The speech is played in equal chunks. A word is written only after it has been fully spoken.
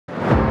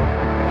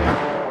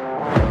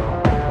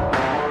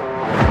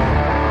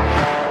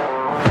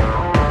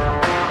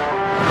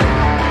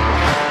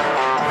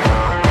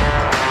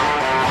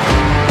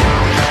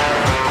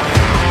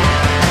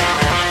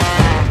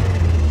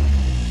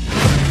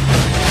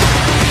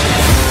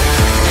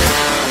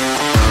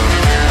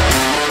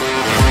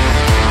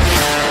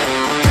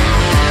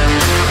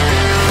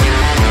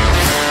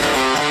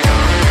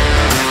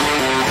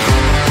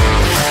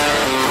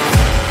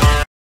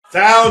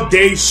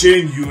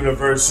Foundation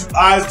Universe, you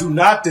eyes do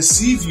not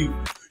deceive you.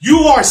 You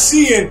are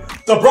seeing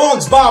the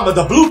Bronze Bomber,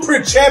 the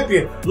Blueprint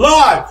Champion,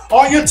 live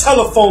on your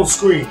telephone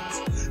screens.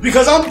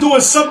 Because I'm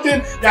doing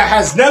something that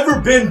has never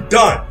been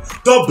done.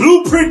 The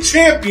Blueprint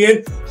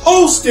Champion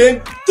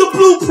hosting the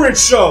Blueprint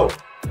Show.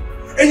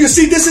 And you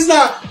see, this is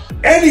not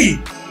any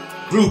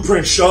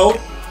Blueprint Show.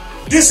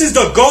 This is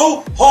the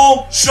Go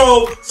Home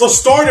Show for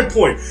Starting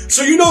Point.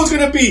 So you know it's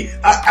going to be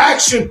an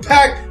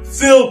action-packed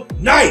filled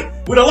night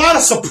with a lot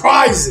of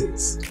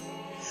surprises.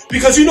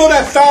 Because you know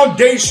that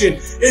Foundation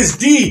is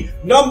the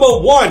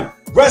 #1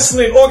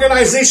 wrestling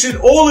organization,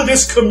 all of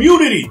this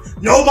community.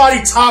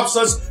 Nobody tops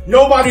us.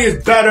 Nobody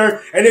is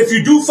better. And if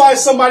you do find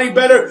somebody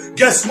better,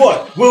 guess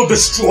what? We'll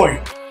destroy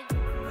you.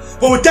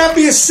 But with that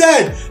being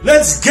said,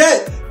 let's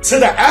get to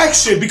the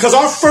action, because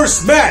our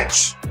first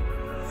match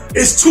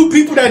is two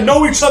people that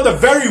know each other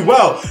very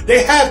well.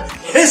 They have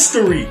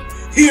history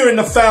here in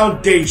the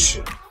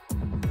Foundation.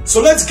 So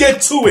let's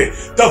get to it.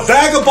 The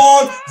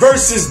Vagabond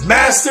versus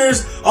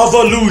Masters of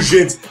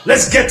Illusions.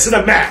 Let's get to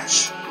the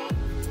match.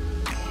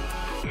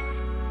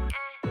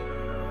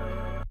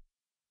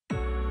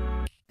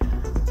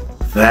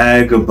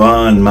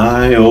 Vagabond,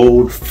 my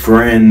old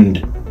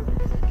friend,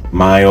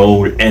 my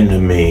old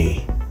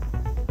enemy.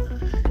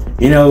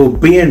 You know,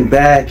 being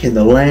back in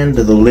the land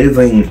of the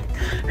living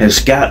has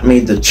got me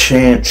the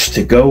chance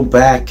to go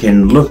back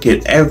and look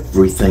at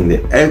everything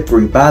that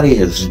everybody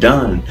has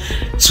done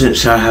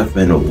since I have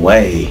been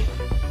away.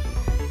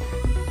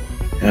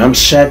 And I'm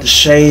sad to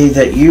say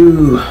that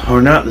you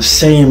are not the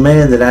same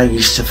man that I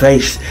used to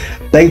face.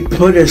 They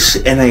put us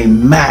in a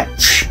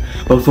match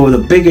before the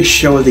biggest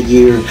show of the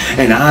year,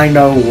 and I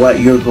know what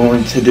you're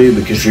going to do,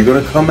 because you're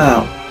going to come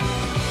out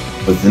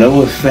with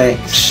no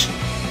effects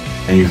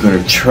and you're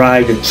going to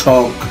try to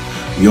talk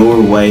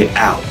your way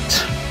out.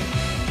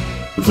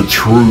 The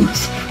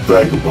truth,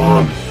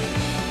 Vagabond.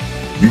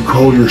 You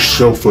call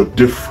yourself a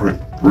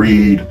different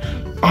breed.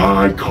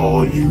 I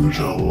call you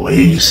the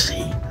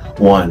lazy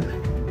one.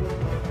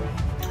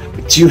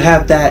 But you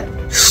have that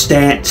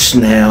stance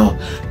now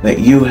that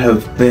you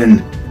have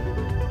been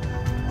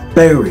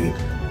buried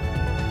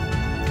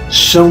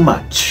so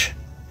much,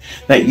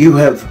 that you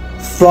have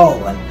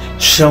fallen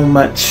so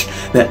much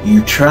that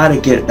you try to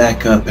get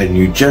back up and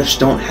you just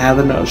don't have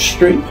enough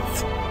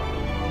strength.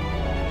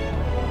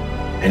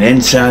 And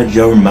inside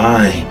your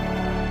mind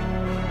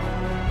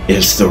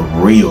is the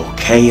real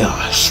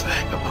chaos,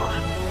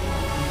 Vagabond.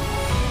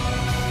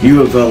 You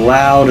have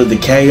allowed the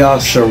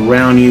chaos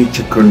around you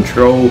to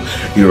control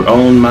your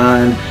own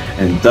mind,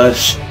 and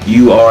thus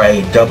you are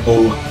a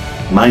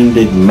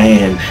double-minded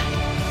man.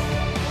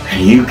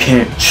 And you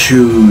can't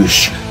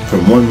choose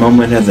from one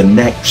moment to the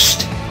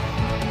next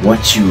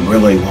what you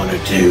really want to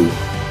do.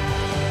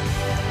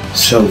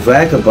 So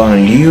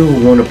Vagabond, you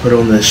want to put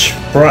on this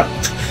front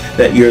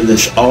that you're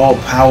this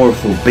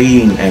all-powerful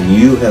being, and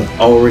you have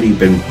already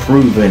been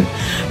proven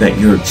that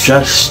you're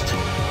just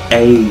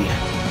a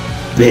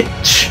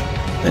bitch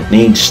that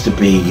needs to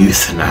be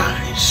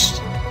euthanized.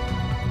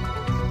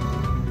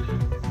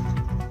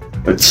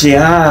 But see,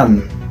 I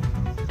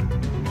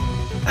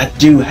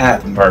do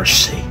have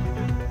mercy.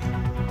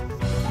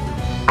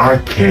 I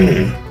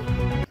can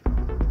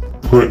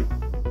put,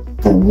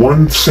 for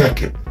 1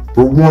 second,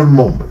 for one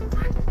moment,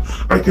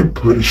 I can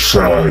put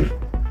aside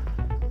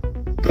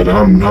that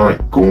I'm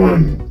not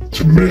going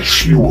to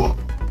mess you up.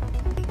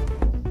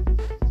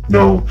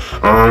 No,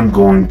 I'm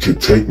going to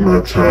take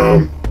my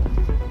time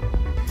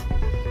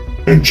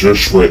and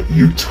just let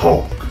you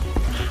talk.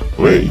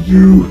 Let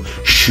you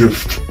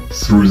shift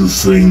through the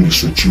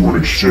things that you want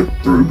to shift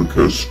through,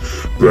 because,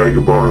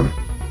 Vagabond,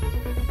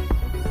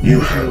 you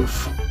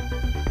have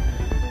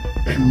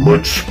a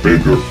much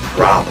bigger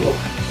problem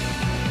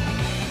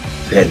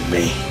than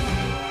me.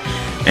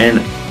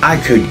 And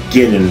I could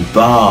get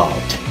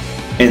involved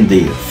in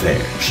the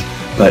affairs,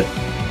 but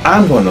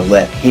I'm going to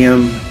let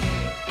him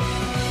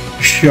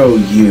show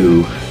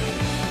you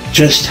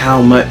just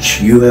how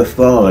much you have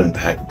fallen,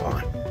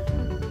 Vagabond.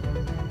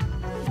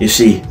 You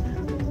see,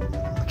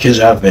 because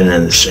I've been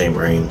in the same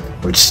ring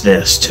with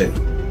SNES too,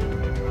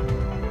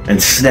 and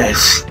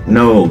SNES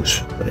knows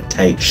what it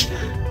takes.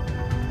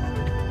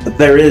 But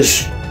there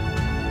is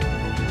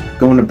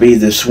going to be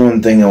this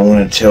one thing I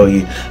want to tell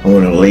you. I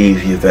want to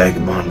leave you,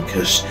 Vagabond,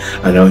 because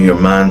I know your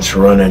mind's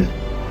running.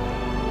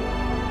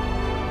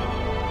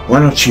 Why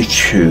don't you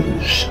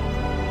choose,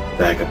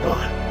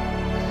 Vagabond?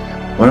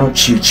 Why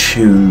don't you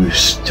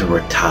choose to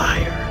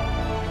retire?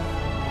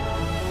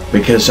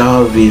 Because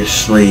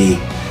obviously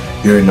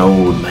you're an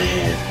old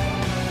man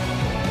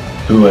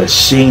who has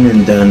seen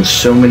and done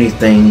so many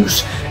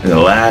things in the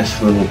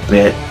last little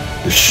bit.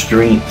 The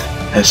strength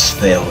has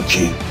failed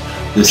you.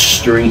 The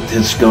strength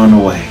has gone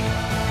away.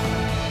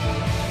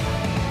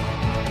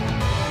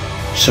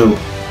 So,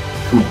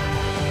 come on.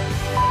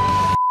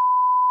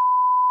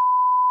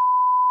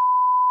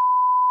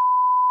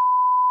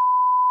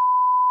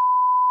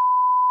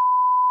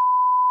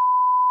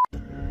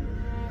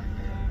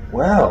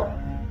 Well,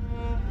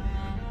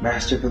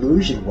 Master of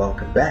Illusion,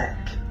 welcome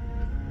back.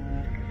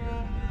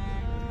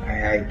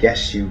 I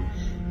guess you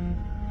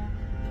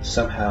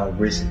somehow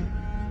risen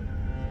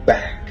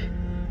back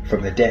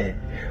from the dead.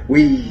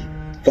 We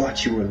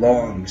thought you were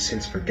long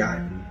since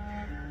forgotten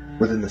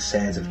within the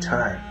sands of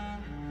time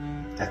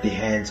at the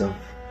hands of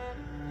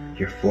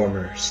your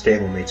former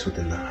stablemates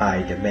within the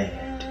High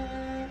Demand.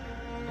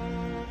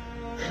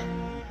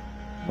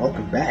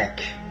 Welcome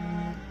back,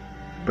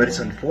 but it's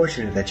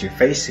unfortunate that you're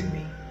facing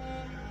me,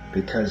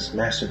 because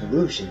Master of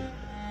Illusion,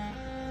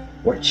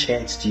 what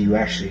chance do you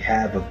actually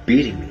have of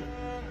beating me?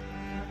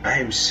 I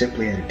am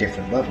simply at a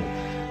different level.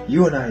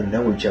 You and I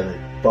know each other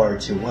far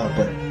too well,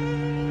 but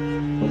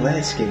the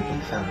landscape of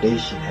the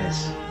Foundation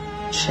has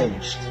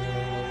changed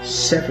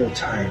several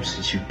times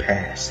since you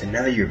passed, and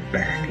now you're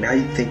back. Now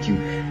you think you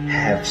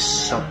have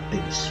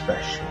something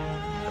special.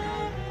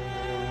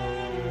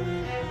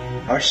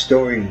 Our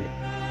story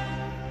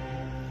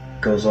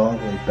goes all the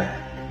way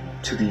back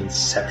to the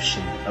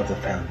inception of the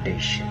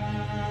Foundation.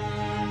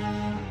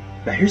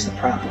 Now here's the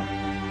problem,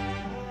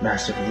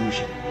 Master of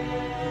Illusion.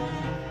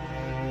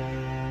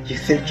 You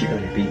think you're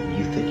going to beat me,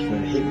 you think you're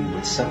going to hit me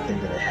with something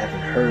that I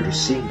haven't heard or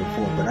seen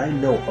before, but I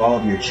know all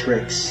of your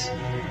tricks.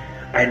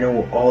 I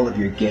know all of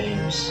your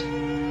games.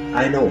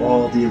 I know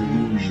all the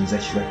illusions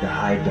that you like to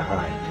hide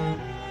behind.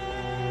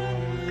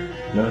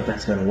 None of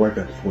that's going to work,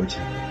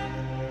 unfortunately,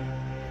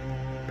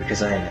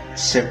 because I am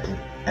simply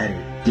at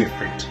a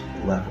different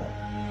level.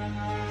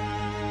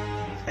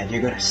 And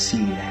you're going to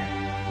see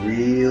that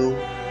real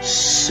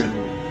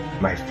soon,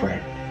 my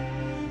friend.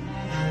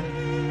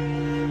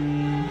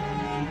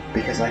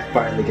 Because I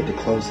finally get to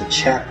close the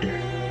chapter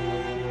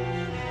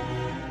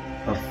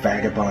of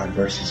Vagabond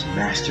versus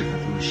Master of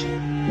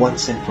Illusion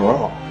once and for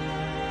all.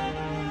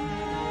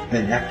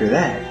 And after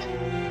that,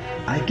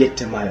 I get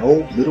to my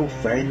old little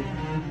friend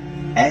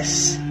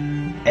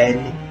SNES,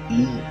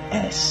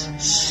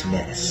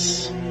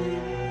 SNES,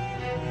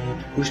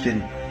 who's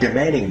been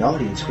demanding an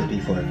audience with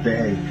me for a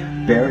very,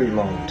 very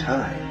long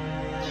time.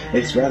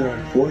 It's rather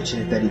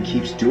unfortunate that he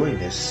keeps doing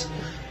this,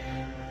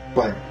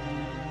 but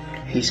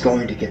he's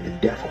going to get the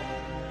devil.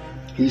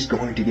 He's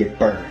going to get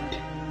burned.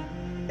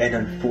 And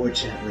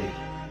unfortunately,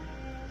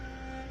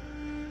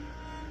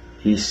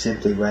 he's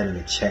simply writing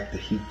a check that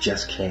he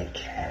just can't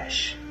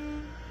cash.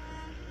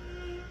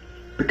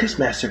 Because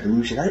Master of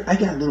Illusion, I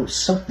got a little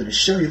something to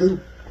show you, a little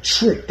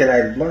trick that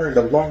I learned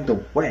along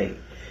the way.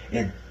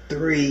 In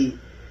 3,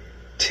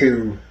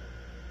 2...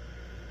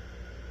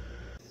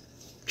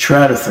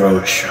 Try to throw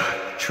a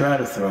shot. Try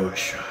to throw a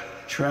shot.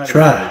 Try.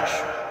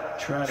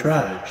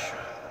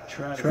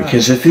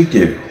 Because if you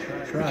do,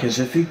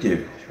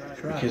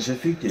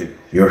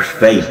 your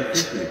fate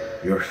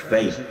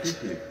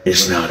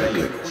is not a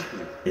good one.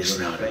 It's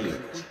not a good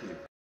one.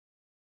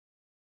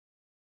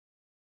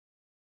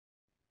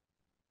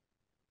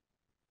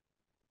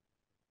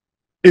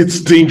 It's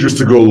dangerous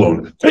to go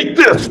alone. Take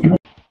this!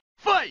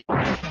 Fight! 1,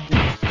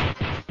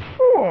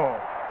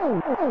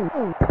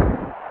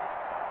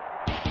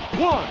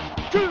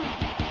 2,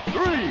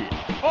 3,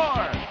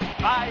 4,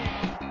 5,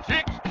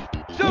 6,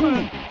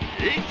 7,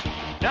 8,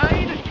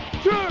 9,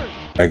 turn!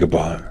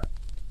 Vagabond,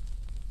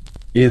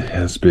 it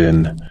has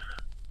been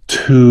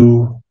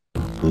too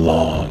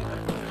long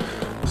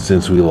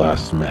since we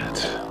last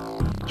met.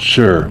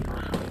 Sure,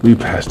 we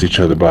passed each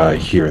other by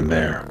here and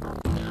there,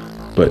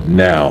 but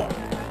now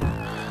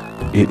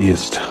it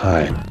is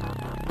time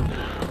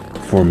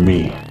for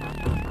me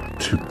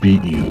to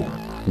beat you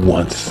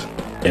once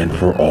and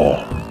for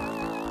all.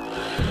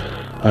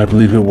 I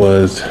believe it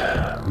was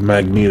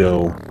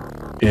Magneto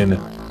in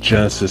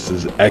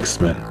Genesis's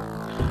X-Men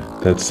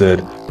that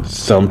said,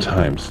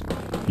 sometimes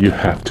you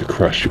have to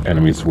crush your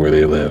enemies where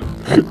they live.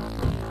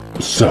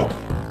 So,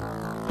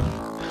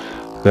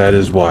 that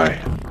is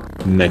why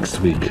next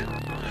week,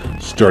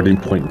 starting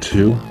point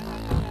 2,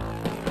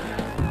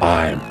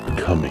 I'm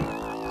coming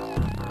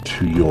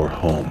to your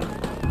home.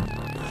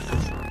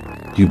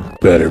 You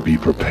better be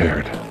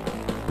prepared,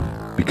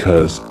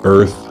 because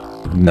Earth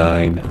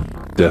 9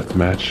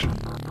 Deathmatch,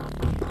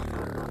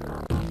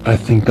 I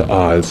think the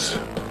odds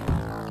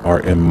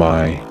are in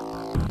my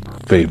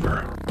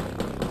favor,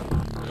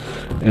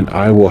 and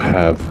I will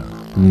have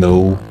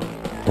no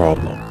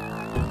problem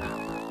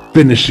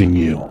finishing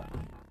you.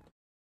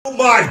 Oh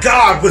my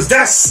god, was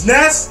that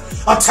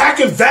SNES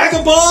attacking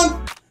Vagabond?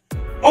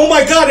 Oh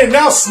my god, and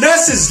now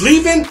SNES is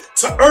leaving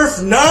to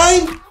Earth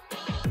 9?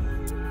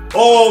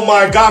 Oh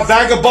my god,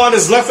 Vagabond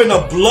is left in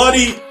a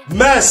bloody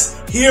mess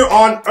here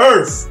on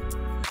Earth.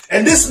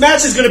 And this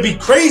match is going to be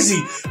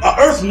crazy. A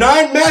Earth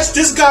 9 match?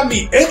 This got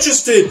me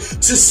interested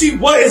to see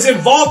what is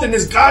involved in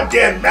this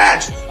goddamn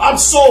match. I'm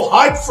so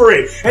hyped for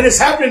it. And it's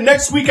happening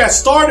next week at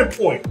Starting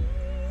Point.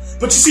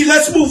 But you see,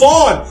 let's move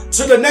on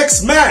to the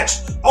next match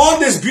on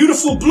this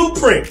beautiful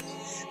blueprint.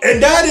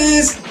 And that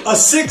is a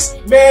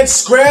 6-man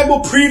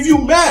scramble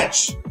preview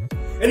match.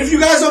 And if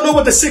you guys don't know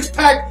what the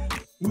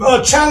 6-pack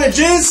challenge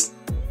is,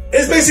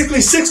 it's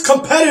basically 6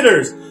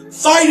 competitors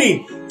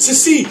fighting to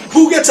see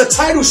who gets a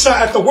title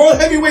shot at the World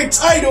Heavyweight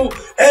title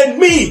and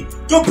me,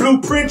 the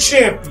Blueprint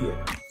Champion.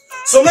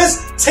 So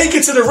let's take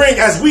it to the ring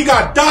as we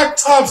got Doc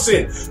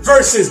Thompson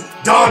versus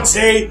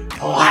Dante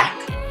Black.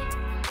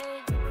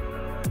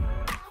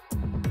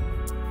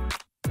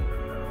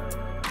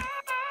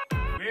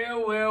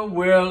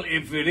 Well,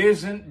 if it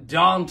isn't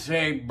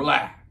Dante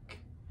Black.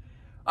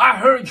 I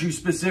heard you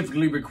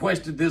specifically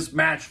requested this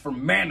match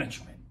from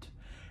management,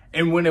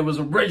 and when it was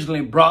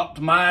originally brought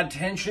to my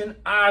attention,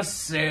 I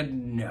said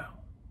no.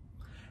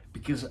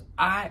 Because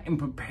I am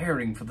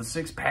preparing for the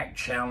six-pack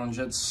challenge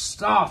at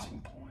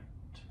Starting Point.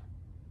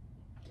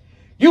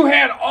 You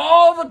had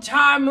all the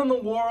time in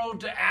the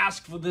world to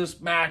ask for this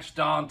match,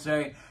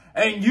 Dante,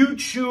 and you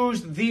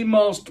choose the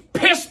most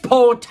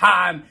piss-poor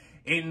time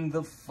in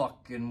the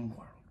fucking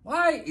world.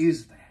 Why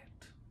is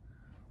that?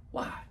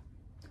 Why?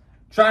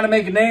 Trying to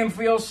make a name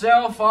for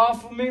yourself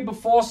off of me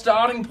before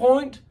Starting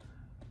Point?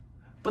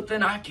 But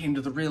then I came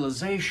to the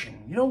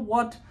realization, you know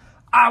what?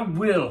 I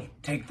will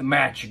take the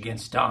match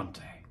against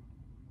Dante.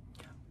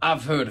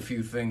 I've heard a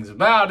few things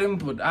about him,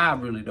 but I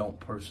really don't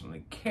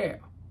personally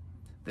care.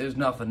 There's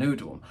nothing new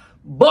to him.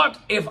 But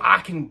if I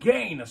can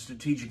gain a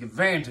strategic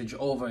advantage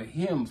over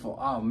him for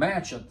our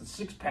match at the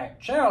six-pack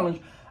challenge,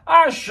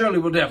 I surely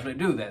will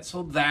definitely do that.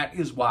 So that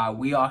is why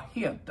we are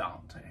here,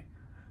 Dante.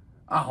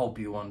 I hope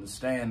you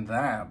understand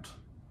that.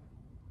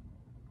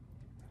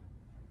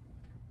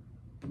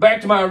 But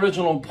back to my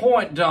original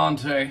point,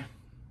 Dante.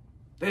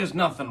 There's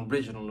nothing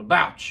original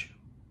about you.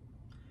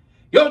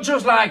 You're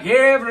just like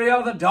every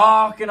other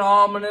dark and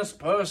ominous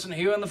person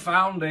here in the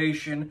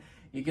Foundation.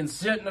 You can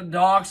sit in a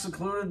dark,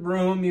 secluded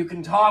room. You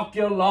can talk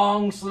your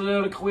long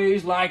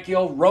soliloquies like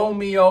you're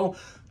Romeo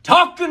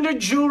talking to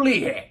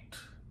Juliet.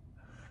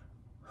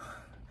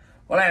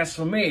 Well, as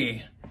for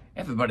me,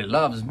 everybody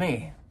loves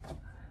me.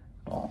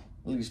 Well,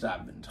 at least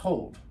I've been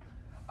told.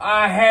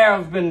 I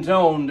have been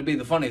known to be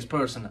the funniest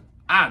person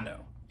I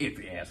know, if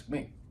you ask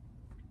me.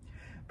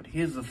 But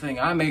here's the thing,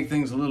 I make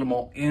things a little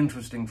more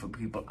interesting for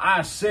people.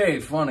 I say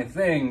funny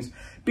things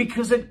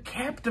because it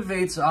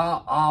captivates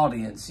our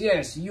audience.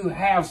 Yes, you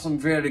have some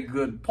very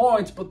good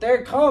points, but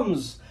there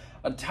comes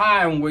a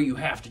time where you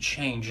have to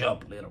change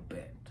up a little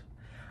bit.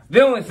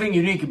 The only thing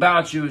unique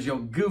about you is your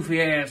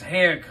goofy-ass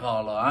hair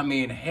color. I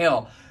mean,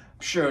 hell,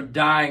 I'm sure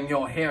dyeing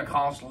your hair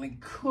constantly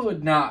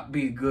could not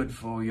be good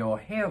for your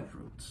hair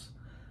roots.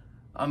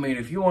 I mean,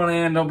 if you want to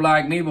end up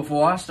like me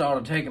before I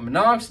started taking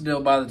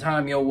minoxidil by the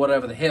time you're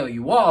whatever the hell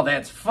you are,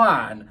 that's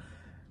fine.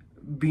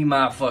 Be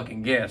my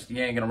fucking guest.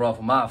 You ain't gonna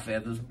ruffle my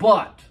feathers,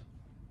 but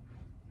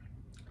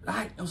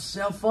lighten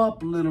yourself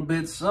up a little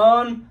bit,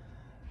 son.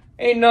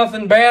 Ain't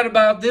nothing bad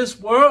about this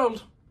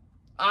world.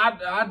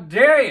 I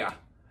dare ya.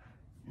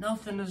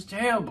 Nothing is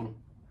terrible.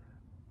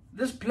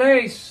 This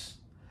place,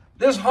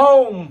 this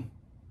home,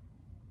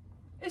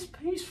 is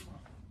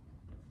peaceful.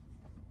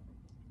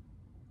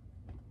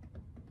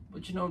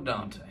 But you know,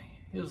 Dante,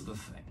 here's the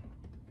thing.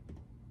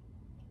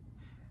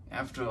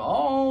 After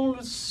all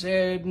is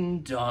said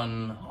and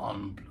done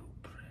on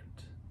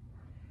Blueprint,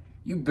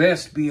 you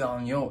best be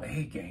on your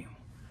A game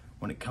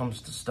when it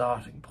comes to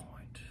Starting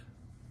Point.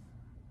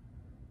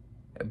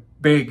 A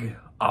big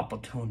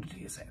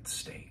opportunity is at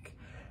stake,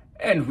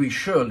 and we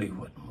surely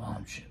wouldn't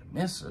want you to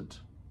miss it.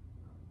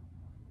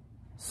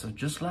 So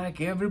just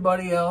like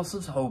everybody else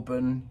is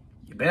hoping,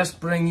 you best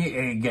bring your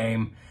A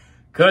game,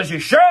 cause you're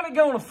surely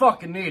gonna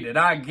fucking need it,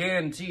 I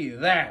guarantee you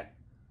that.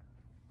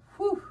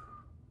 Whew.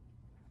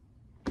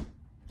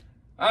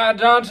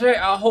 Dante,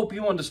 I hope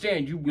you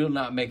understand you will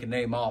not make a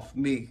name off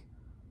me.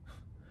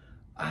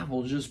 I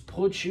will just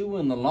put you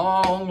in the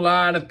long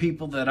line of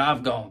people that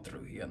I've gone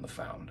through here in the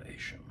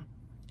Foundation.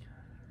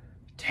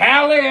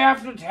 Tally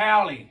after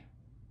tally.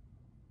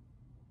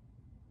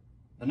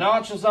 The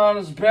notches on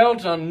his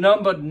belt are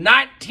numbered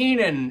 19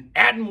 and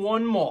adding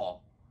one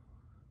more.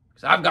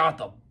 Because I've got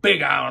the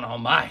big iron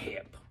on my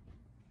hip.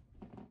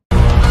 The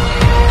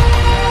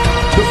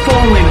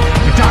Fallen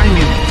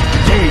Diamond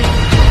Day.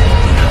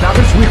 Now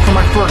this week for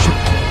my first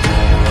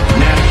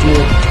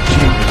National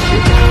Championship.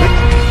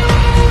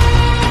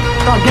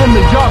 Not getting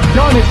the job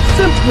done, it's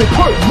simply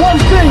put, one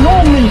thing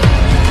only.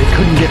 They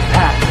couldn't get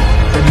past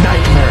the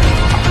nightmare.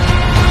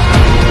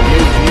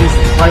 Is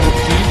tribal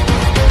chief.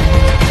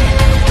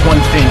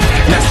 One thing,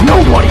 and that's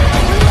nobody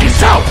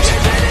is out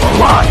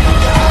alive.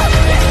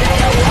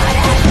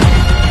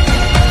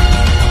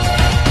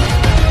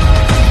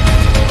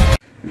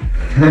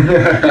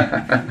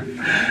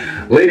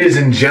 Ladies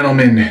and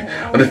gentlemen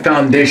of the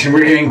Foundation,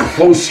 we're getting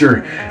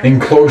closer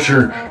and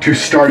closer to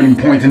Starting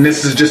Point, and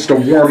this is just a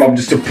warm-up,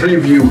 just a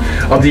preview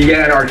of the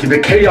anarchy, the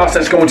chaos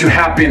that's going to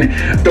happen.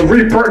 The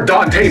Reaper,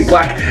 Dante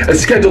Black,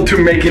 is scheduled to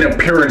make an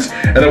appearance,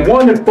 and the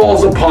one that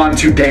falls upon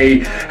today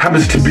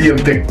happens to be a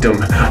victim,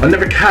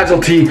 another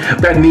casualty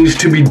that needs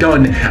to be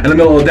done in the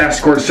middle of that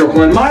squared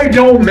circle. In my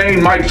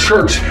domain, my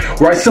church,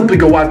 where I simply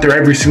go out there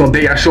every single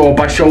day, I show up,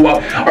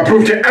 I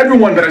prove to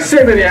everyone that I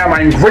say that I am,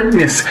 I am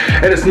greatness,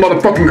 and it's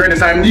motherfucking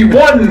greatness. I am the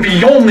one,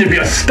 the only,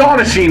 the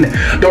astonishing,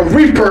 the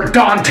Reaper,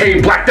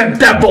 Dante Black, the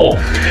devil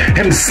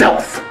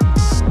himself.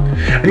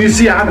 And you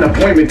see, I have an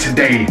appointment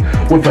today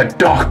with a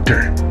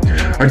doctor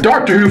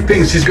who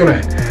thinks he's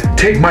gonna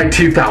take my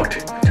teeth out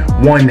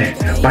one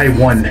by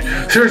one.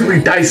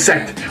 Seriously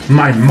dissect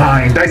my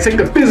mind, dissect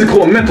the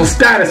physical and mental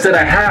status that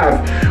I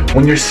have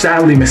when you're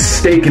sadly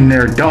mistaken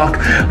there, Doc.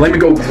 Let me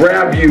go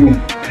grab you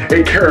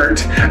a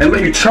carrot and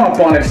let you chomp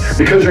on it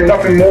because you're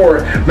nothing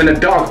more than a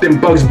doc than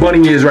Bugs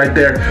Bunny is right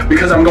there,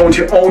 because I'm going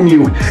to own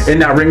you in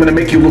that ring. I'm going to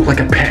make you look like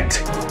a pet.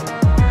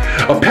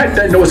 A pet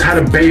that knows how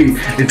to obey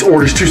its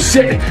orders, to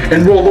sit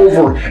and roll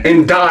over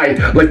and die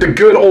like the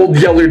good old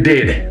Yeller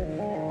did.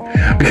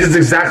 Because it's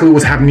exactly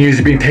what's happening here.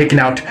 You're being taken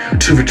out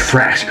to the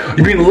trash.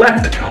 You're being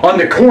left on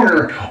the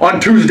corner on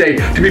Tuesday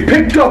to be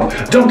picked up,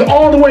 dumped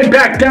all the way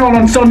back down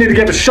on Sunday to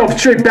get the shoved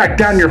straight back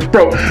down your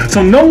throat.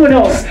 So no one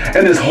else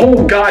in this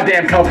whole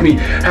goddamn company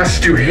has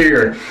to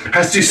hear,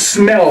 has to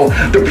smell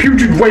the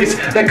putrid waste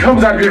that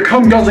comes out of your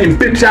cum-guzzling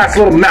bitch-ass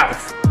little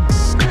mouth.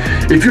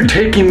 If you're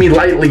taking me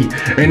lightly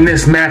in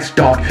this match,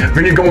 Doc,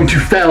 then you're going to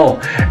fail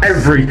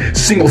every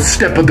single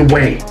step of the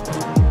way.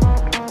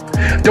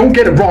 Don't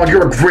get it wrong,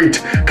 you're a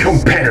great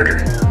competitor.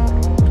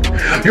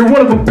 You're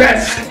one of the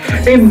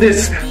best in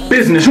this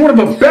business. You're one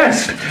of the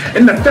best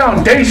in the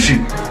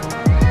foundation.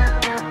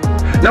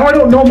 Now, I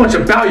don't know much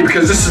about you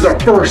because this is our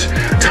first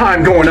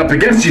time going up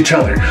against each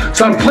other.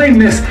 So I'm playing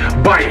this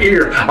by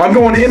ear. I'm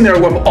going in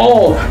there with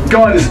all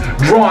guns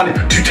drawn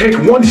to take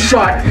one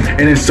shot,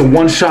 and it's the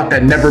one shot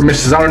that never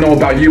misses. I don't know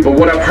about you, but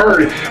what I've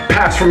heard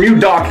pass from you,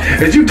 Doc,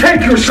 is you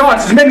take your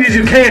shots, as many as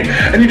you can,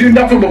 and you do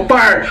nothing but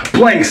fire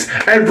blanks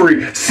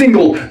every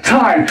single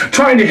time,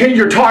 trying to hit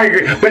your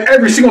target, but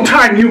every single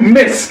time you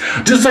miss.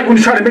 Just like when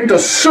you try to make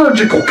those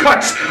surgical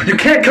cuts, you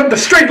can't cut the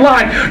straight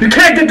line, you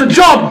can't get the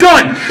job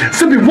done.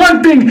 Simply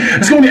one thing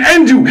is going to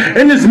end you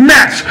in this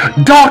match,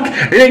 Doc.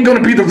 It ain't going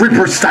to be the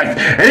Reaper's knife.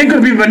 It ain't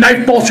going to be the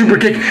knife ball super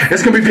kick.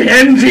 It's going to be the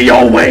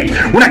NGO way.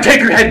 When I take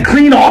your head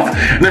clean off,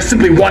 and there's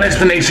simply one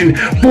explanation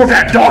for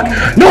that, Doc.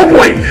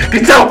 Nobody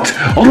gets out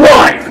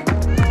alive.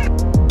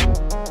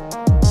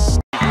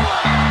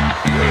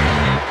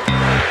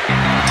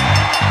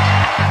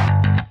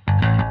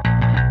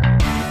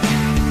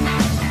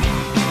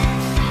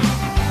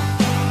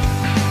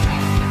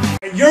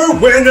 And your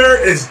winner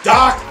is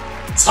Doc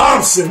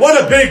Thompson.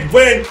 What a big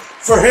win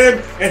for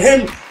him, and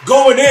him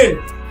going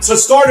in to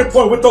starting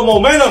point with the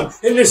momentum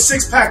in this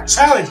six-pack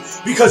challenge,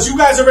 because you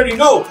guys already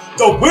know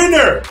the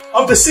winner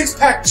of the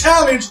six-pack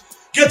challenge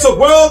gets a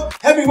world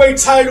heavyweight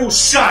title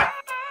shot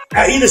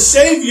at either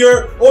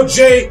Xavier or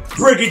Jay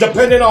Briggy,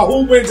 depending on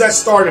who wins at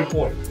starting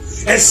point.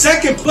 And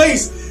second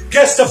place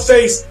gets to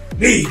face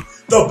me,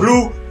 the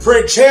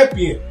Blueprint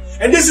champion.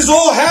 And this is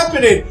all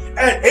happening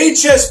at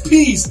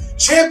HSP's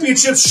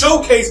Championship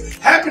Showcase,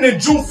 happening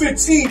June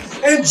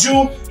 15th and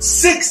June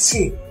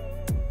 16th.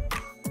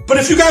 But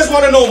if you guys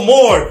want to know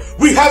more,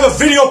 we have a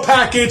video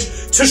package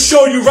to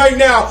show you right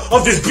now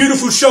of this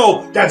beautiful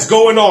show that's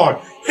going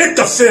on. Hit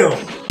the film.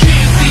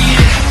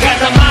 Got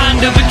the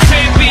mind of a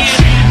champion.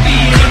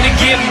 Gonna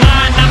get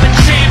mine, I'm a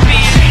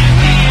champion.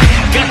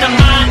 Got the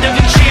mind of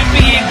a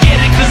champion. Get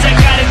it cause I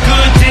got it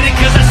good. Did it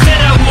cause I said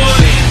I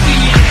would.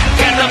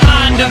 Got the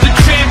mind of a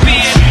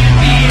champion.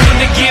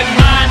 Gonna get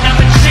mine, I'm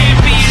a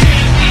champion.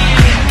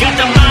 Got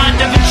the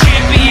mind of a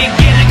champion.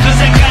 Get it cause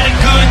I got it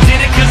good. Did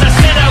it cause I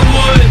said I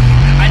would.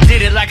 I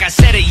did it like I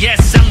said it,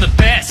 yes, I'm the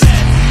best.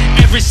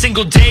 Every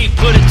single day,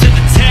 put it to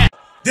the test.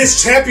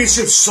 This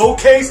championship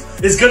showcase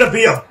is gonna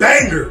be a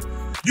banger.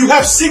 You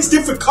have 6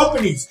 different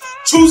companies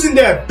choosing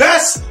their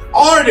best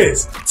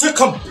artists to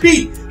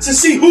compete, to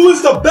see who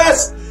is the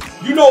best,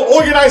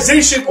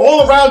 organization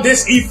all around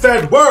this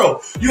eFed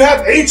world. You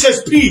have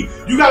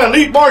HSP, you got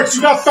Elite Marks,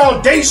 you got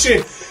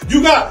Foundation,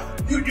 you got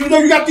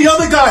the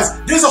other guys.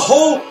 There's a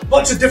whole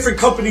bunch of different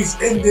companies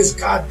in this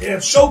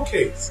goddamn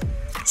showcase.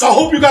 So I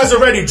hope you guys are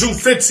ready, June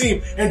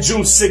 15th and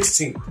June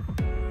 16th.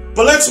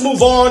 But let's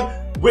move on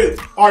with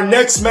our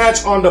next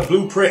match on the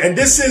Blueprint. And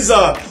this is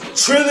a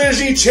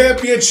Trilogy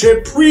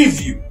Championship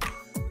preview.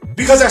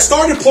 Because at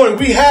starting point,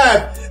 we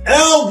have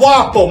El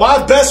Guapo,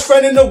 my best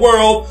friend in the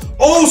world,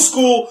 Old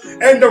School,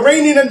 and the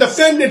reigning and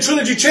defending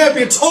Trilogy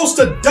Champion,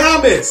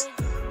 Tostadamus,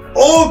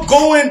 all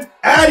going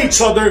at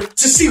each other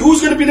to see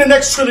who's going to be the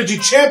next Trilogy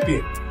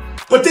Champion.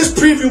 But this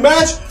preview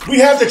match, we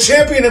have the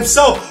champion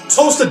himself,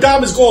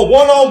 Tostadamus, going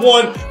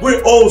one-on-one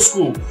with Old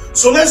School.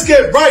 So let's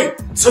get right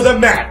to the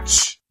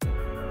match.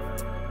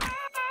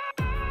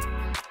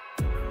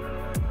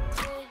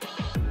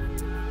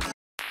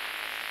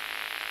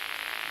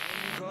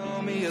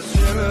 Call me a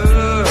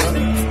sinner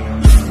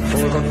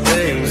for the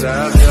things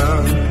I've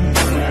done.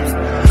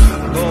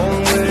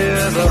 Born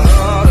with a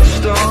heart of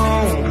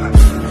stone,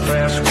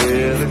 fast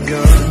with a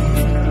gun.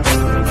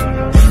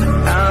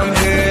 I'm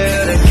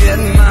here to get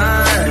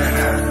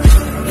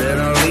mine, then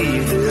I'll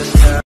leave this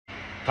town.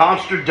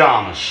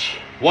 Tostadamus.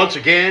 Once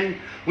again,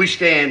 we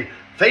stand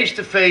face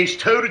to face,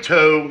 toe to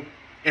toe,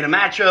 in a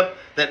matchup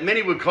that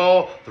many would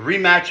call the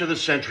rematch of the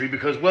century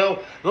because,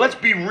 well, let's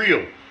be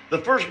real. The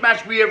first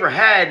match we ever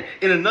had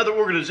in another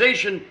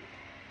organization,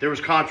 there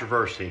was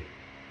controversy.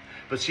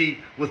 But see,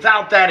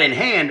 without that in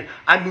hand,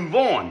 I move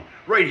on.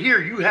 Right here,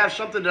 you have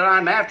something that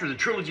I'm after, the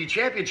Trilogy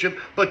Championship.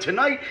 But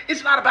tonight,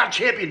 it's not about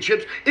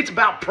championships. It's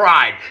about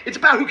pride. It's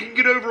about who can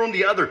get over on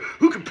the other,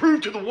 who can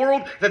prove to the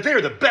world that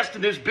they're the best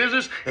in this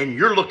business, and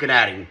you're looking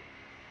at him.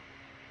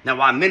 Now,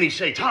 while many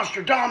say,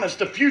 Tomsterdamus,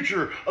 the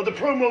future of the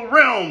promo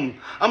realm,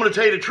 I'm going to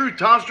tell you the truth,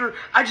 Tomster,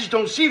 I just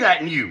don't see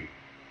that in you.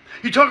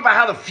 You talk about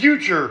how the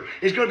future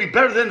is going to be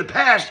better than the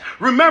past.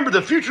 Remember,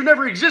 the future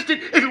never existed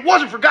if it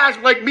wasn't for guys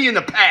like me in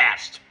the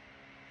past.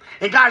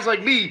 And guys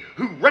like me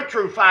who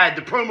retrofied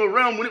the promo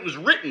realm when it was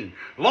written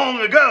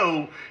long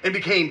ago and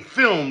became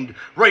filmed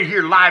right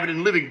here live and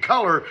in living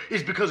color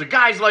is because of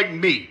guys like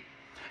me.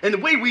 And the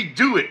way we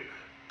do it,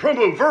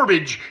 promo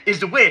verbiage, is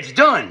the way it's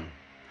done.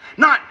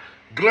 Not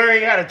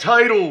glaring at a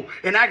title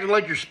and acting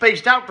like you're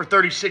spaced out for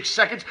 36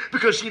 seconds,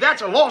 because see,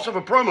 that's a loss of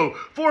a promo.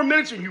 4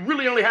 minutes and you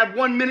really only have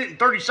 1 minute and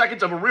 30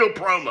 seconds of a real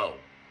promo.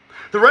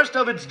 The rest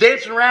of it's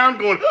dancing around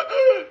going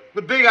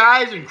with big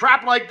eyes and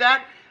crap like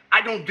that.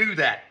 I don't do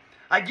that.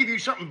 I give you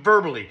something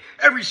verbally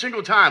every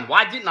single time.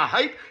 Why didn't I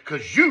hype?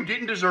 Because you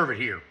didn't deserve it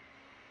here.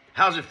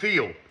 How's it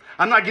feel?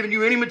 I'm not giving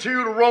you any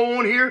material to roll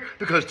on here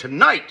because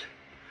tonight,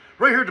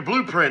 right here at the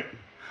Blueprint,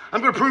 I'm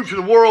going to prove to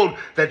the world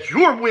that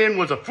your win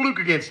was a fluke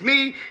against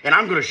me, and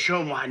I'm going to show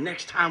them why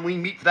next time we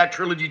meet for that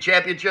Trilogy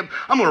Championship,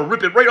 I'm going to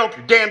rip it right off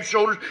your damn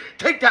shoulders,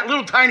 take that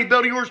little tiny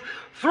belt of yours,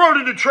 throw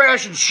it in the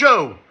trash, and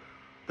show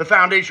the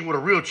Foundation what a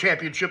real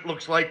championship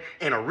looks like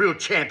and a real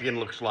champion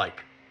looks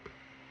like.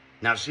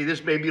 Now, see,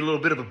 this may be a little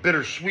bit of a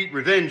bittersweet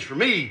revenge for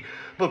me,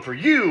 but for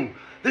you,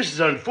 this is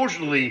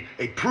unfortunately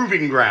a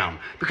proving ground.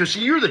 Because,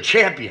 see, you're the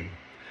champion.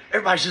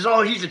 Everybody says,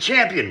 oh, he's the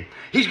champion.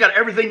 He's got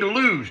everything to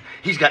lose.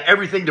 He's got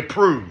everything to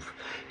prove.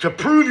 To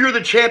prove you're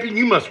the champion,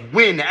 you must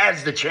win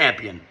as the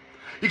champion.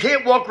 You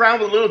can't walk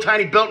around with a little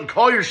tiny belt and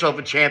call yourself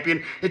a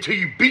champion until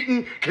you've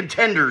beaten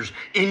contenders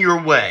in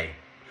your way.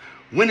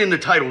 Winning the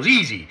title is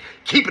easy.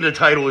 Keeping the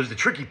title is the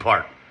tricky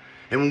part.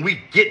 And when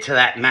we get to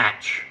that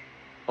match,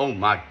 oh,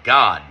 my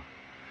God.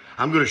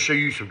 I'm going to show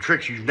you some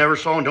tricks you've never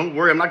saw, and don't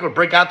worry, I'm not going to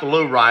break out the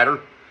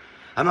lowrider.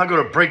 I'm not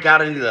going to break out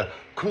any of the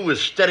cool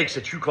aesthetics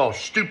that you call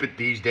stupid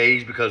these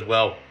days because,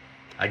 well,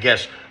 I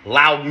guess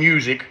loud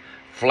music,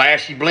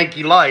 flashy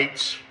blinky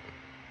lights,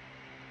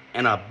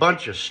 and a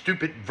bunch of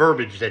stupid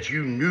verbiage that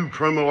you new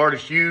promo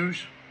artists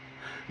use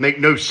make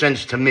no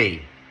sense to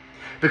me.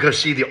 Because,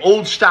 see, the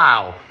old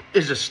style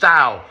is a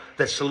style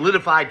that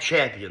solidified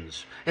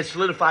champions and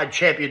solidified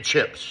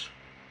championships.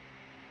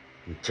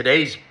 And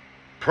today's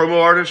promo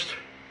artist,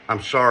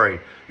 I'm sorry,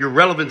 your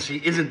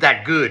relevancy isn't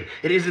that good.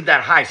 It isn't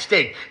that high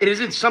stake. It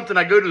isn't something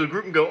I go to the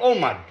group and go, oh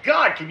my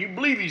God, can you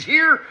believe he's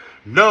here?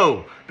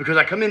 No, because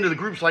I come into the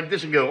groups like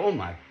this and go, oh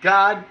my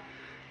God,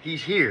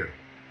 he's here.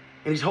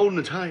 And he's holding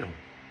the title.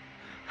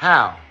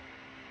 How?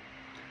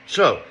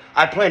 So,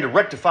 I plan to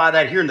rectify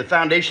that here in the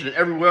Foundation and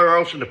everywhere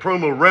else in the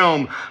promo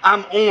realm.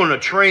 I'm on a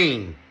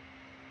train.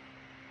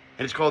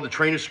 And it's called the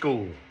Train of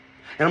School. And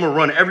I'm going to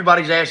run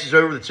everybody's asses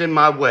over that's in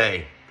my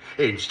way.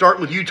 And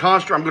starting with you,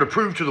 Tomster, I'm going to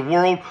prove to the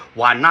world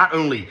why not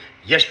only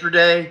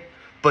yesterday,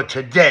 but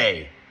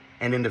today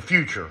and in the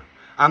future,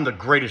 I'm the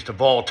greatest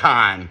of all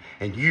time.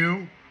 And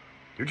you're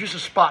just a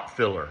spot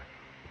filler.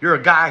 You're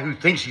a guy who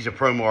thinks he's a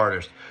promo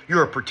artist.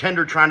 You're a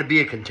pretender trying to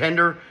be a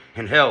contender.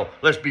 And hell,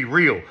 let's be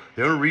real.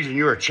 The only reason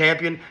you're a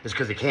champion is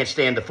because they can't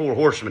stand the Four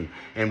Horsemen.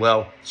 And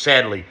well,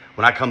 sadly,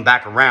 when I come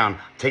back around,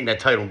 I'm taking that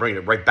title and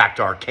bringing it right back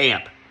to our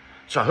camp.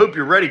 So I hope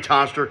you're ready,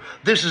 Tomster.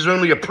 This is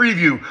only a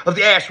preview of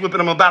the ass whipping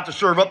I'm about to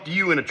serve up to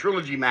you in a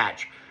trilogy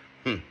match.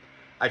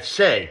 I'd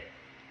say,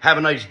 have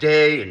a nice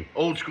day and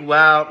old school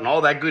out and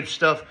all that good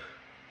stuff.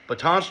 But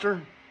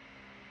Tomster,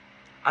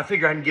 I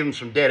figure I can give him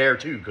some dead air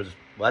too, because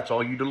well, that's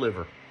all you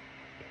deliver.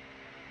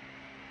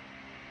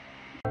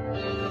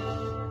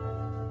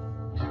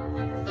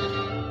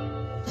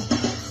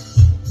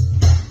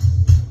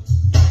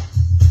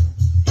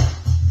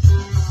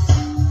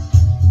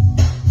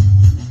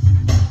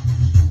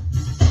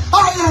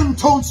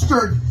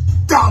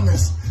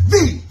 Tomsterdamus,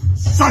 the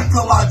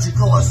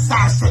psychological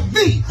assassin,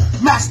 the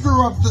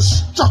master of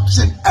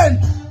destruction,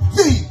 and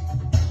the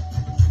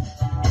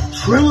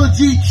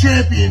trilogy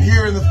champion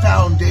here in the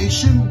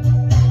Foundation.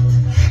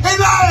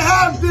 And I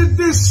have the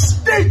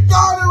distinct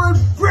honor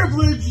and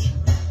privilege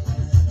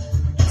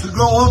to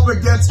go up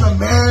against a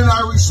man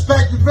I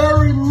respect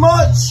very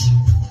much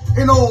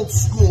in old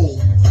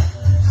school.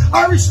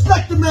 I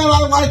respect the man,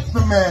 I like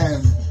the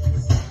man.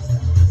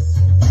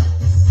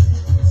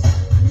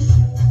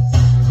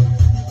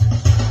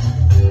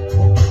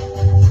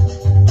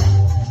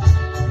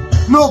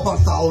 No,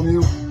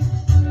 Bartholomew.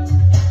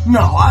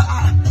 No,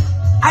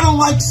 I don't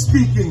like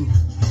speaking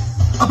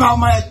about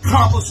my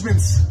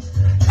accomplishments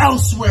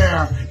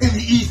elsewhere in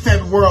the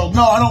Ethan world.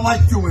 No, I don't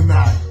like doing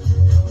that.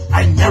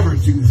 I never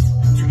do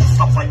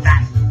stuff like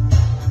that.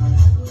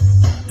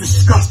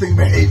 Disgusting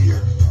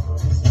behavior.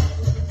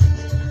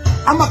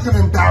 I'm not going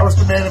to embarrass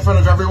the man in front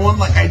of everyone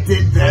like I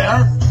did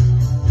there.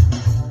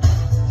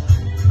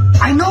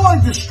 I know I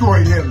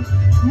destroyed him.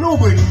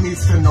 Nobody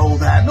needs to know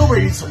that.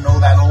 Nobody needs to know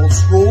that, old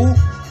school.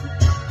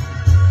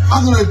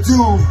 I'm going to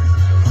do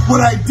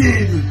what I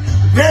did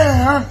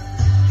there,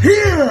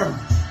 here,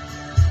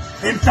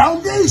 in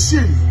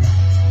Foundation,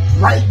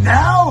 right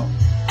now,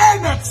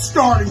 and at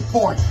Starting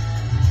Point.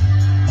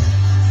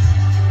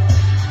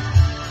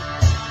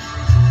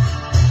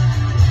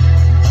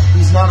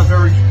 He's not a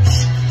very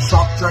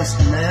sharp-dressed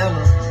man.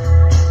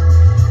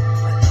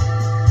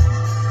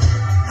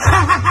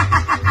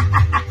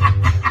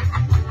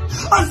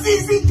 A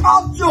ZZ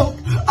Top joke!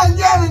 I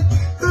get it!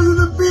 Because of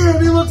the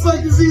beard, he looks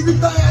like a ZZ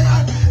Top.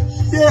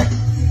 Yeah.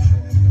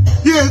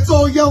 Yeah, it's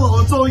all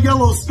yellow. It's all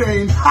yellow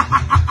stain.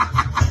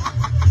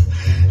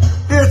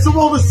 Yeah, it's from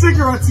all the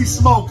cigarettes he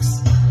smokes.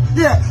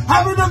 Yeah,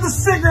 have another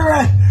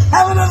cigarette.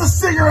 Have another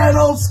cigarette,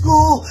 old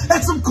school.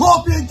 And some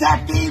coffee and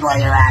caffeine while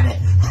you're at it.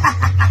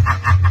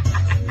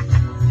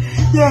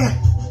 Yeah.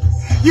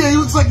 Yeah, he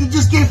looks like he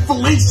just gave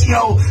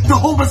fellatio to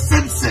Homer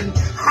Simpson.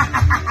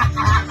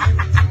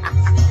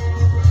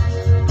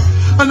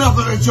 Enough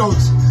of the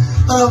jokes.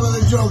 Enough of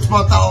the jokes,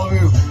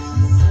 Bartholomew.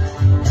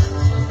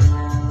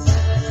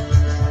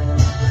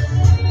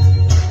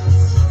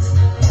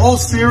 All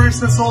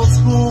seriousness, old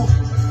school.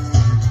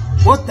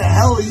 What the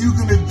hell are you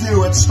gonna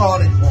do at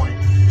Starting Point?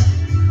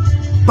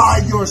 By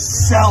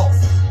yourself.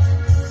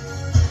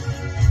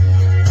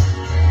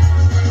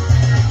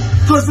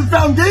 Because the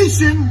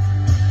Foundation,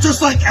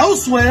 just like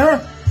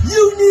elsewhere,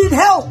 you need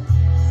help.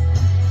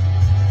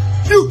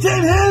 You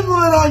can't handle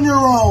it on your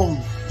own.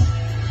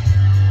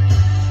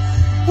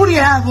 What do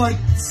you have, like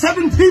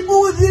 7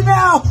 people with you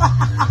now?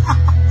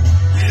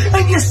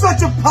 And you're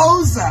such a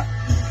poser.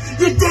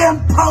 You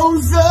damn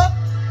poser.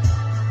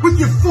 With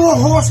your 4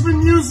 Horsemen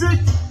music.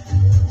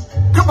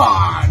 Come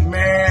on,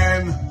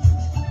 man.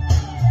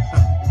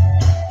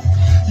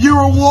 You're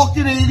a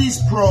walking 80s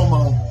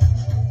promo.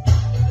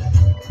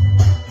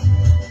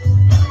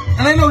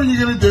 And I know what you're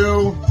gonna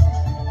do.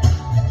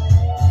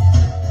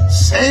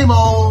 Same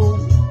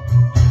old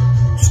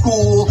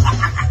school.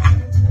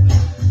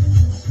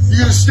 You're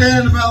gonna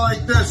stand about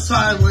like this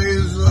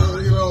sideways,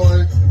 you know,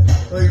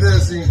 like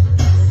this.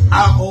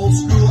 I'm old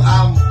school.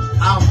 I'm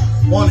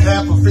one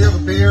half of Fear the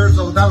Beard,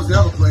 so that was the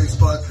other place.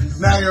 But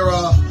now you're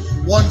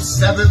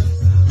 1/7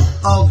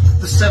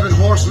 of the 7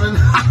 Horsemen.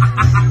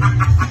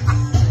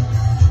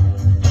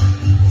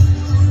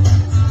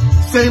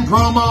 Same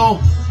promo,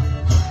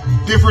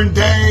 different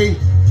day,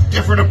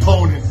 different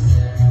opponent.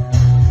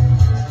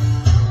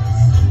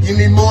 You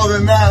need more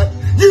than that.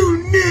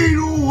 You need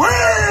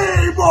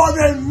way more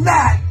than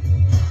that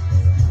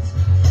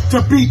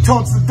to beat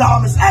Totes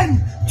Adamas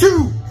and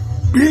to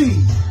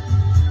be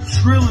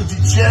Trilogy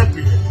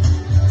Champion.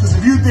 Because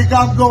if you think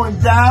I'm going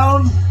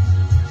down,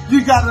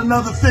 you got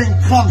another thing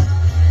coming.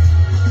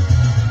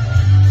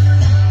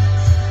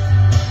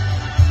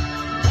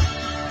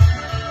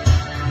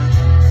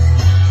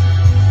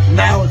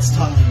 Now it's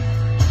time.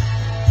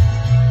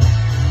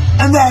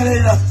 And that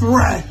ain't a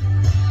threat.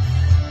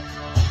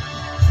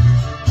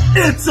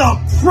 It's a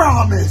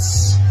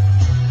promise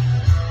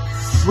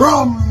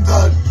from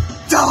the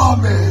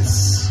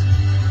Damas.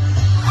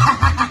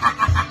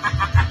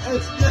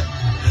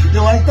 You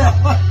like that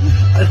one?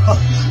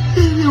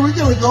 We're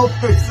gonna go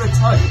place next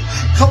time.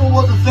 Couple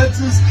more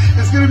defenses.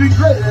 It's gonna be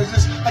great.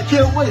 I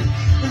can't wait.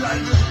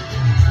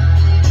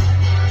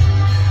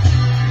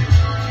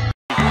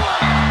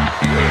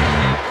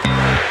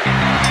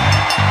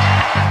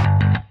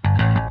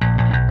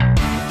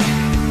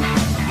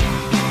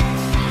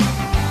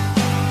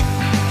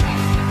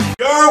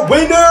 Your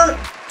winner,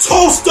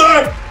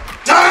 Toaster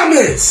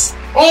Damas.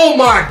 Oh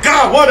my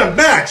God, what a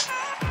match.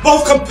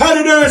 Both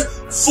competitors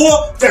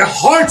fought their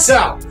hearts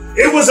out.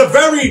 It was a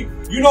very,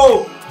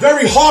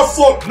 very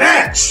hard-fought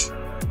match.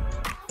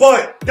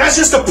 But that's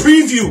just a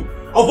preview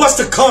of what's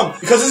to come,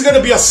 because it's going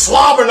to be a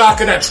slobber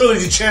knock in that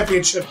Trilogy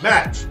Championship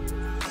match.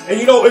 And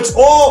it's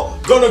all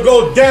going to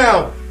go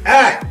down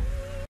at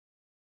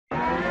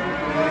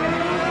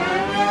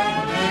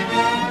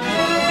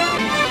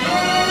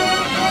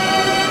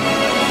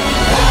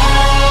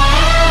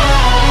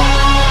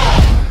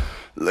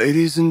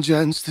Ladies and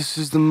gents, this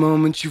is the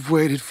moment you've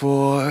waited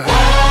for.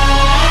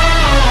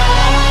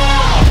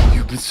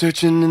 You've been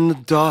searching in the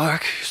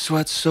dark, your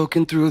sweat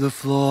soaking through the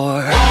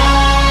floor.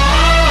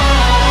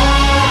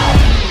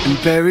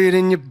 And buried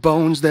in your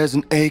bones, there's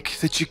an ache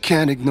that you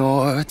can't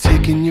ignore.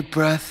 Taking your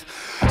breath,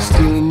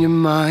 stealing your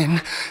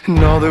mind,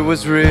 and all that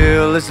was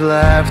real is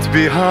left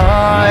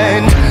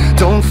behind.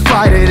 Don't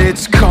fight it,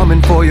 it's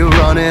coming for you,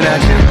 running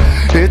at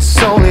you.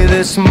 It's only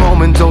this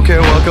moment, don't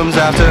care what comes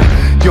after.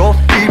 Your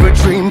fever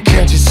dream,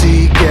 can't you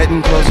see,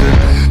 getting closer?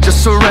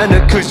 Just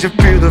surrender, cause you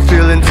feel the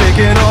feeling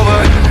taking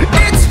over.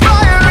 It's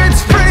fire,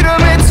 it's freedom,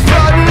 it's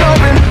flooding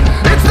open.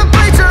 It's the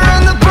bleacher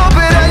and the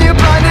pulpit and your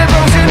blind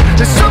devotion.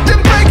 There's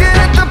something breaking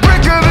at the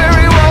brick of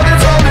every wall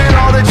that's holding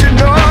all that you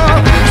know.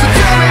 So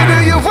tell me, do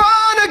you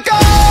wanna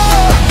go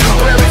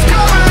where it's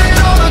covering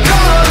all the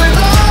colored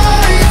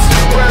lights,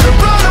 where the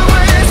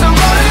runaways are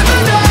running the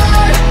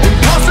night?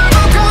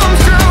 Impossible comes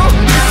true,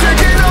 it's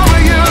taking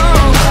over you.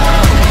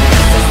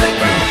 It's the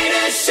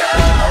greatest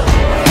show.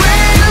 We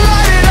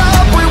light it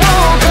up, we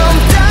won't come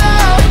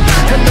down,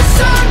 and the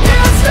sun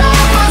can't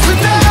stop us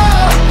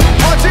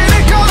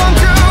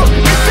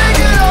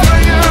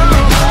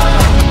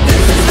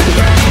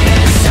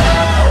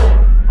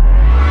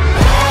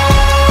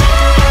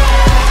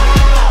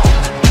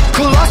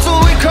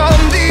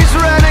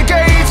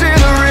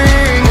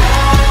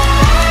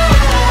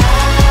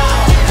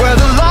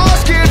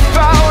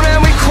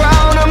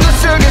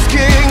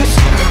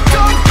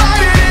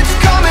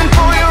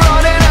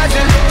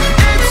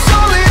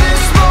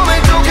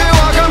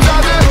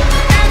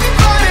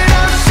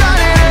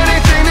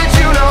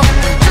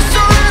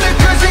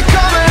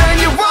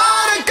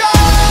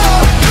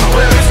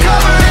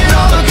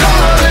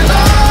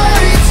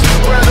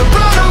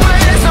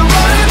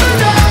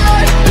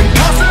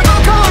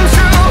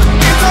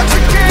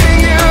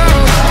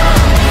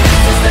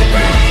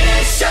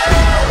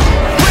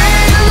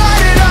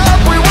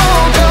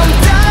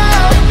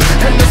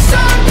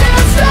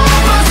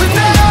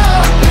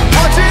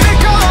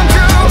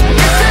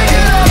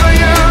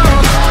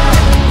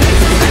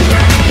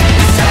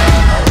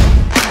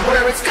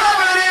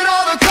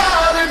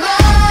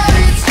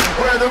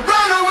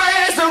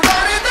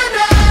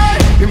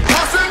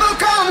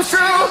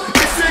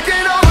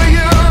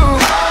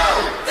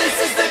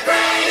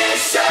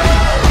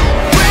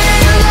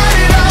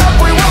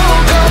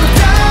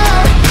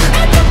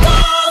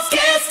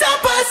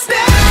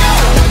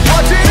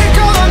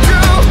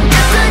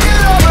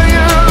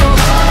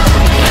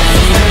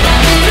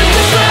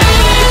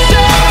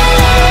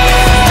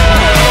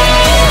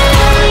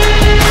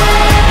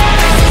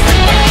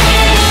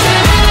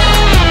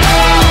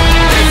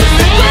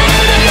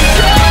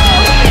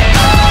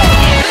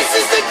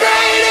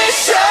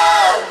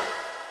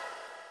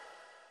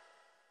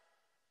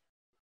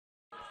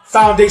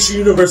Foundation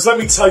Universe, let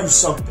me tell you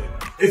something.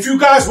 If you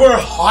guys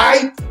weren't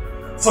hyped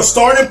for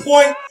Starting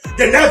Point,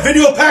 then that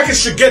video package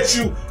should get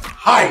you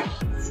hyped.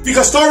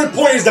 Because Starting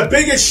Point is the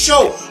biggest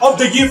show of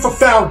the year for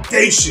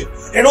Foundation.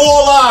 And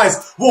all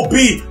eyes will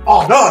be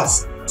on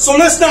us. So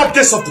let's not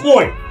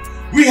disappoint.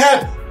 We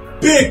have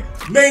big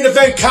main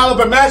event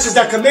caliber matches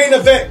that can main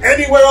event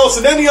anywhere else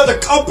in any other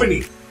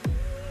company.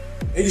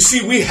 And you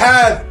see, we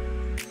have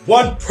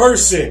one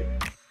person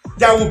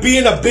that will be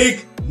in a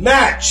big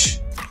match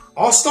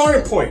on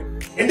Starting Point.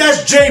 And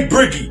that's Jay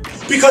Briggy.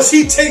 Because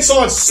he takes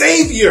on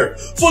Xavier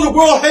for the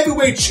World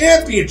Heavyweight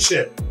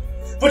Championship.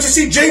 But you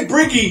see, Jay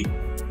Briggy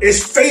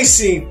is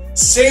facing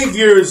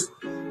Xavier's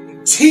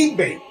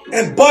teammate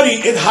and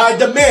buddy in High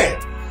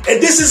Demand.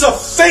 And this is a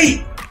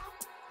fate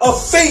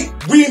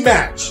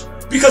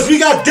rematch. Because we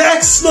got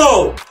Dax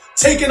Snow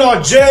taking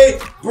on Jay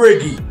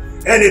Briggy.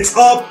 And it's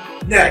up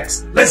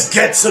next. Let's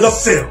get to the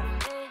film.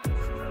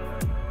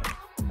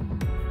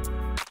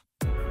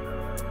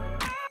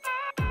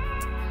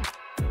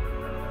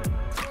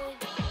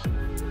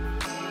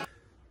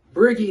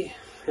 Briggy,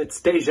 it's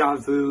deja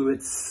vu,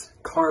 it's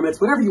karma, it's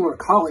whatever you want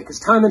to call it, because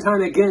time and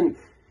time again,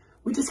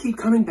 we just keep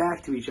coming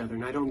back to each other,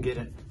 and I don't get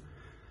it.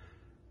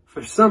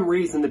 For some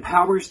reason, the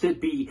powers that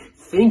be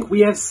think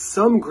we have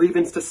some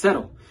grievance to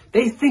settle.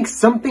 They think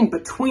something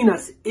between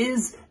us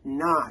is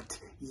not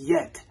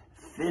yet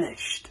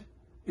finished.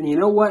 And you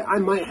know what? I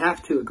might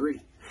have to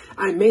agree.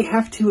 I may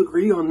have to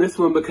agree on this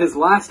one, because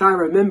last I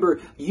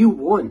remember, you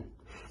won.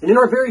 And in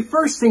our very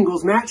first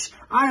singles match,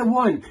 I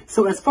won.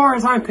 So as far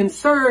as I'm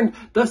concerned,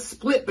 the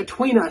split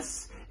between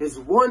us is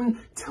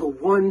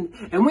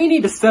 1-1. And we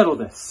need to settle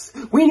this.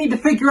 We need to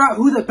figure out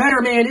who the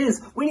better man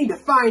is. We need to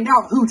find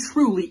out who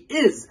truly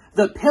is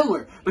the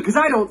pillar. Because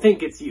I don't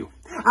think it's you.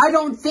 I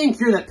don't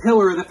think you're the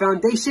pillar of the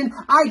Foundation.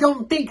 I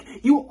don't think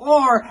you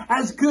are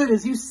as good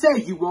as you say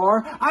you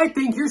are. I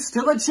think you're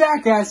still a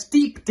jackass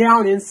deep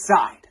down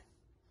inside.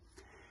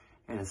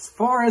 And as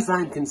far as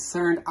I'm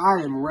concerned,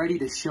 I am ready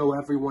to show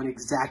everyone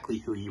exactly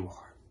who you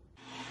are.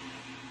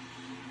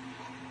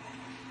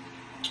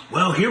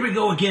 Well, here we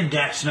go again,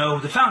 Dax Snow.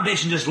 The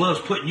Foundation just loves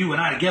putting you and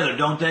I together,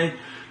 don't they?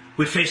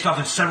 We faced off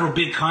in several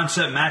big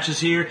concept matches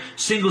here,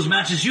 singles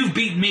matches. You've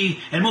beaten me,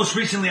 and most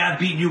recently I've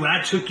beaten you when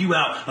I took you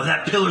out of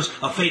that Pillars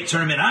of Fate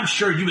tournament. I'm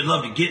sure you would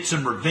love to get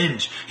some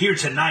revenge here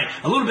tonight.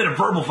 A little bit of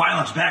verbal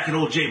violence back at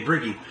old Jay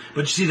Briggy.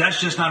 But you see,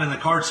 that's just not in the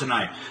cards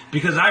tonight,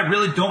 because I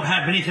really don't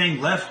have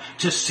anything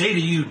left to say to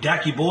you,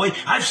 Dacky boy.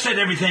 I've said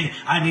everything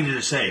I needed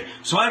to say.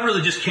 So I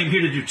really just came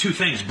here to do two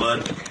things,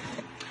 bud.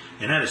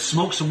 And that is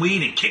smoke some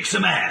weed and kick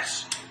some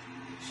ass.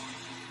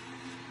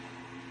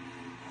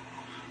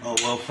 Oh,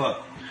 well,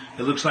 fuck.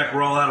 It looks like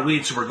we're all out of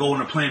weed, so we're going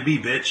to plan B,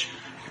 bitch.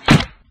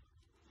 Are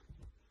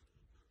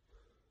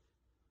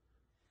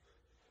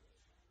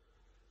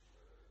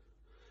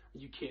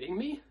you kidding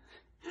me?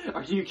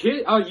 Are you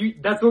kidding? Oh,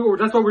 that's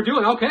what we're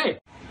doing. Okay.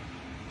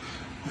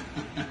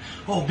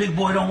 Oh, big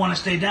boy don't want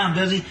to stay down,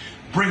 does he?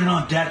 Bring it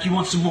on, Dak. You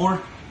want some more?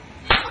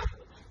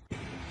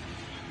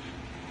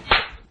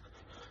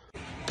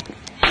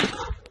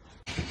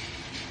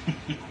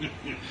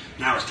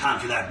 Now it's time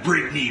for that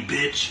Britney,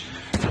 bitch.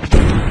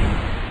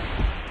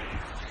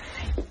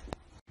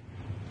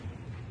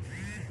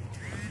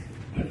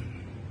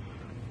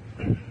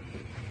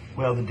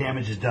 Well, the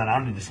damage is done. I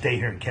don't need to stay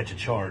here and catch a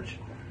charge.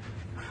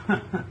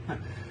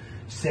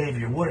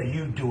 Xavier, what are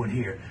you doing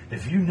here?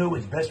 If you know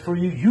what's best for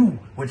you, you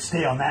would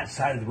stay on that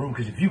side of the room,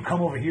 because if you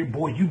come over here,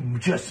 boy, you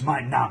just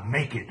might not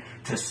make it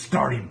to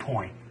Starting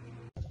Point.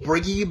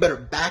 Briggy, you better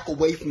back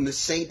away from the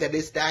saint that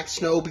is Dax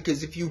Snow,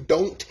 because if you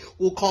don't,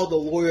 we'll call the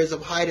lawyers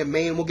of High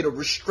Demand. We'll get a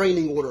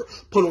restraining order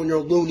put on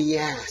your loony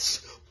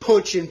ass.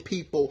 Punching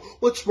people.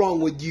 What's wrong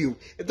with you?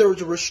 If there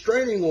was a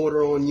restraining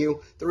order on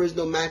you, there is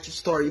no match at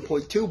Starting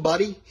Point 2,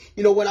 buddy.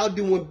 You know what? I'll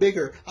do one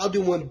bigger. I'll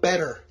do one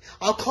better.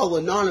 I'll call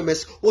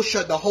Anonymous. We'll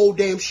shut the whole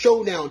damn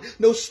show down.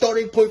 No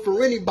Starting Point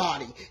for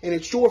anybody. And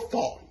it's your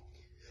fault.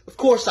 Of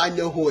course I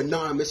know who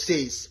Anonymous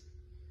is.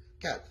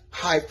 Got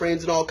high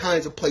friends in all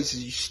kinds of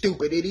places, you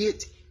stupid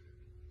idiot.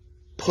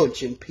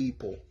 Punching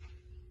people.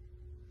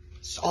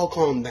 So I'll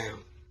calm down.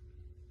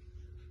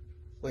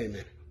 Wait a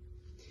minute.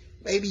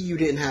 Maybe you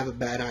didn't have a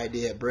bad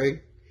idea,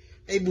 Brig.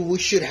 Maybe we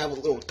should have a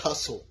little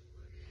tussle,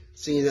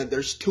 seeing that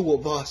there's two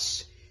of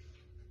us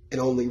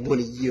and only one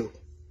of you.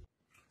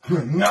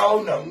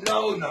 No.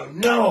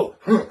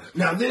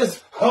 Now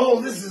this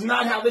is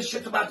not how this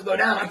shit's about to go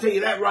down. I tell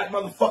you that right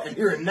motherfucking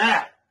here and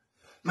now.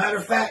 Matter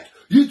of fact,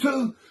 you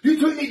two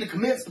need to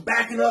commence to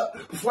backing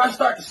up before I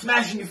start to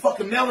smashing your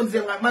fucking melons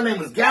in like my name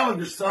was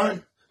Gallagher,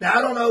 son. Now,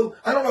 I don't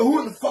know who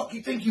in the fuck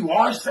you think you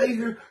are,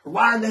 Xavier, or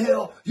why in the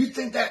hell you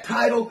think that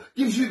title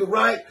gives you the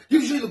right,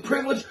 gives you the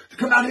privilege to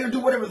come out here and do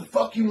whatever the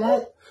fuck you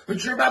want.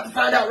 But you're about to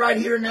find out right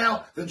here and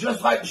now that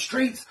just like the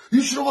streets,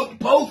 you should have looked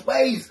both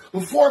ways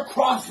before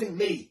crossing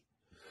me.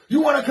 You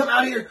want to come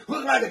out here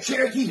looking like a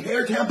Cherokee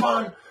hair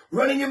tampon,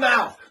 running your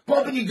mouth,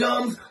 bumping your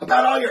gums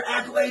about all your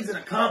accolades and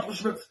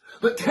accomplishments.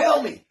 But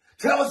tell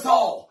us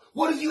all,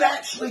 what have you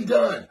actually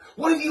done?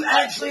 What have you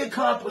actually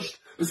accomplished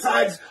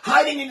besides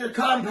hiding in your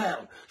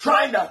compound,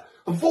 trying to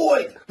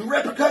avoid the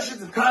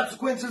repercussions and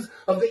consequences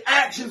of the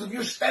actions of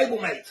your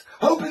stablemates,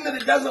 hoping that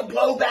it doesn't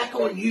blow back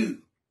on you?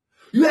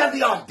 You have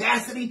the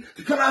audacity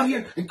to come out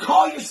here and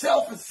call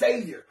yourself a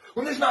savior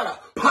when there's not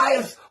a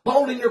pious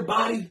bone in your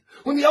body,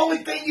 when the only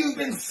thing you've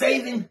been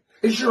saving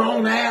is your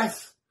own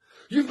ass.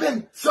 You've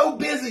been so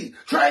busy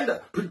trying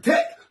to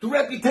protect the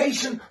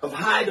reputation of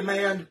High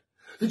Demand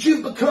that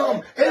you've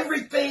become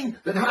everything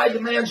that High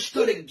Demand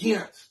stood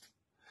against.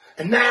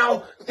 And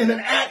now, in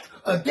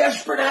a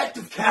desperate act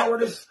of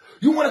cowardice,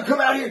 you want to come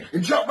out here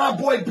and jump my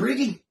boy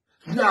Briggy?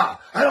 Nah,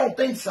 I don't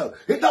think so.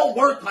 It don't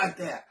work like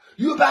that.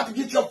 You about to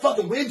get your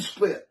fucking wig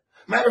split.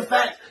 Matter of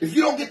fact, if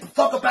you don't get the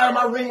fuck up out of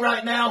my ring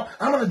right now,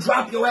 I'm gonna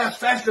drop your ass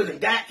faster than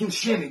Dak can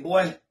shimmy,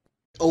 boy.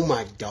 Oh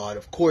my God,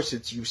 of course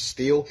it's you,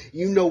 Steel.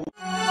 You know...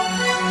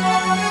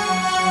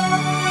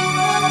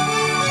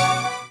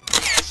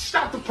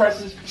 Stop the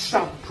presses,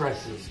 stop the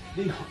presses.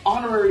 The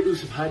honorary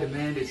Usos of High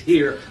Demand is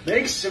here.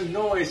 Make some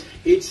noise.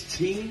 It's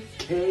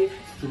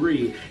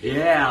TK3.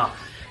 Yeah.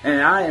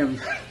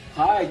 And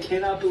I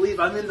cannot believe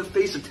I'm in the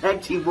face of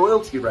tag team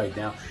royalty right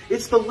now.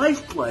 It's the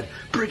Lifeblood,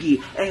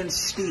 Briggy and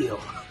Steel.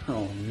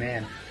 Oh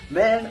man.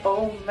 Man,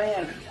 oh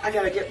man, I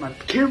gotta get my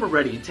camera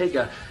ready and take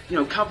a,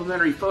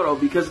 complimentary photo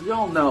because we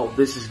all know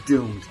this is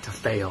doomed to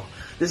fail.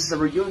 This is a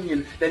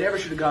reunion that never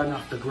should have gotten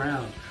off the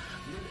ground.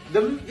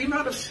 The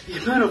amount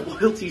of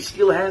loyalty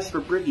Steel has for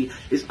Briggy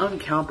is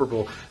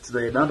uncomparable to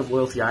the amount of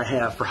loyalty I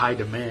have for High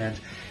Demand.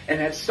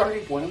 And at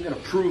starting point, I'm gonna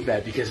prove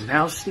that because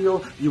now,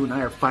 Steel, you and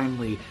I are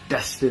finally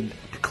destined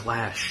to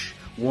clash.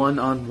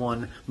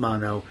 One-on-one,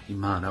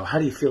 mano-a-mano. How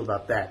do you feel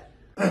about that?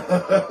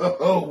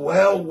 Oh,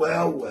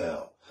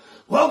 well.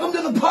 Welcome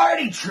to the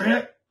party,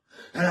 Trent.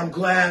 And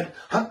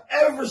I'm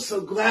ever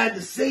so glad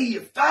to see you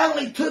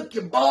finally took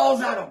your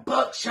balls out of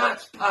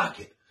Buckshot's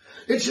pocket.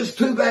 It's just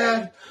too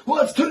bad.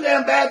 Well, it's too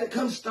damn bad that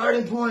comes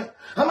starting point.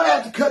 I'm going to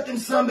have to cut them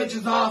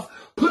sumbitches off,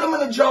 put them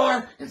in a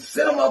jar, and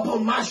set them up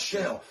on my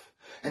shelf.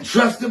 And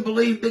trust and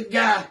believe, big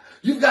guy,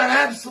 you've got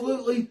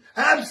absolutely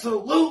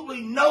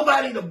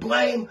nobody to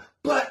blame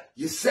but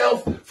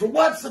yourself for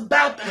what's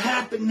about to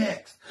happen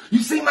next. You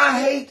see my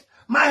hate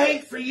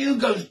for you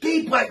goes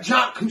deep like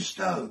Jacques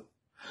Cousteau.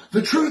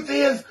 The truth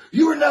is,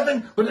 you are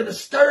nothing but a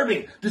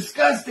disturbing,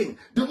 disgusting,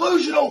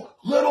 delusional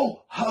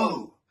little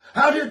hoe.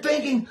 Out here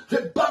thinking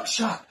that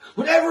Buckshot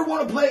would ever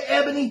want to play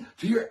ebony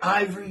to your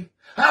ivory.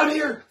 Out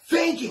here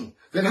thinking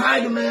that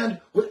High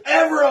Demand would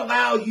ever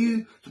allow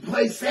you to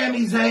play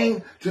Sami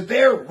Zayn to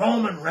their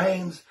Roman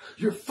Reigns.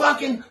 You're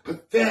fucking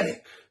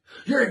pathetic.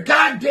 You're a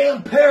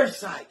goddamn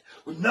parasite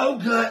with no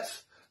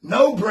guts,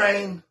 no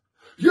brain.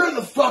 You're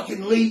the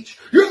fucking leech.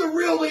 You're the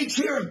real leech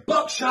here, and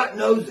Buckshot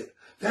knows it.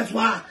 That's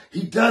why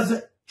he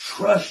doesn't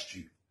trust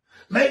you.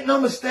 Make no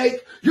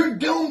mistake, you're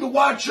doomed to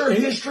watch your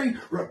history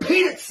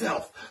repeat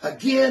itself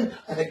again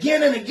and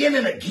again and again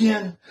and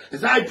again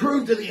as I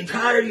prove to the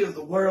entirety of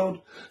the world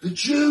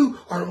that you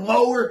are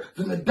lower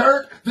than the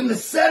dirt, than the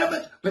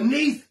sediment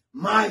beneath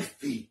my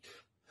feet.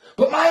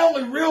 But my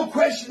only real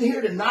question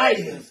here tonight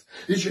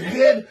is your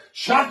head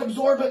shock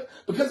absorbent?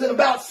 Because in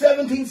about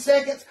 17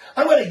 seconds,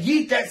 I'm going to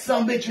yeet that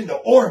sumbitch into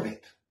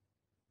orbit.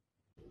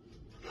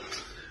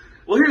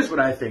 Well, here's what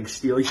I think,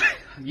 Steel.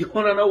 You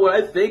want to know what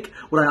I think?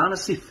 What I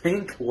honestly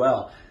think?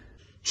 Well,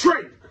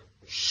 Trent,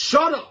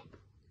 shut up.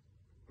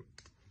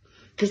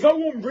 Because no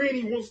one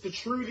really wants to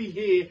truly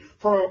hear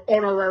from an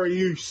honorary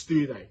use,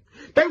 do they?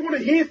 They want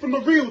to hear from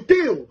the real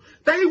deal.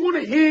 They want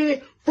to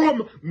hear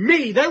from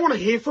me. They want to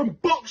hear from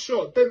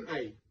Buckshot, don't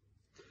they?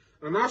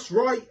 And that's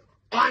right,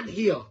 I'm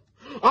here.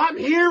 I'm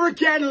here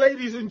again,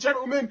 ladies and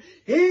gentlemen,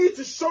 here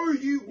to show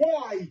you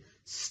why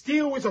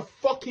Steel is a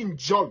fucking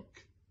joke.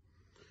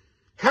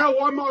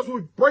 Hell, I might as well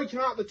be breaking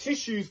out the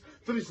tissues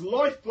for this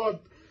Lifeblood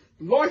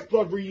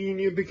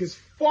reunion because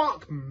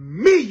fuck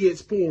me,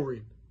 it's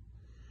boring.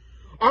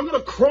 I'm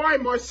going to cry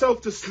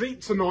myself to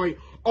sleep tonight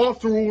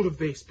after all of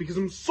this because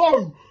I'm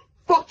so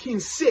fucking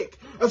sick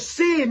of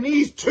seeing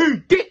these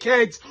two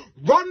dickheads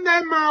run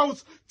their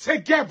mouths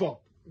together.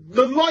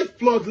 The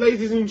Lifeblood,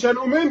 ladies and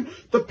gentlemen,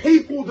 the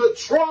people that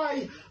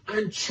try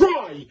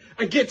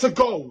and get to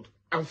gold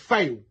and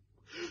fail.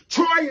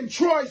 Try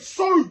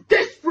so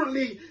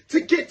desperately to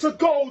get to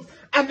gold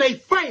and they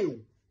fail.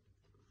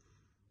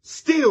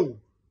 Still,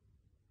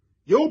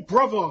 your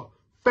brother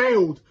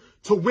failed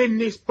to win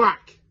this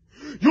back.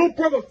 Your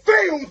brother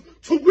failed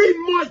to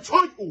win my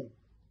title.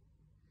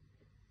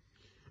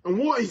 And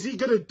what is he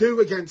going to do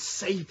against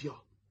Xavier?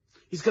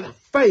 He's going to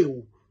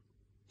fail.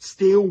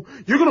 Steel,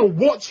 you're going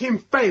to watch him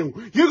fail.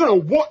 You're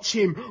going to watch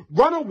him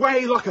run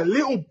away like a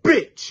little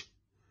bitch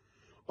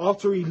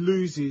after he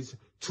loses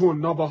to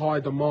another High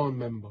Demand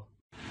member.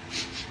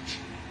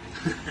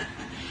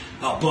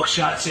 Oh,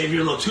 Buckshot, Xavier,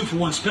 a little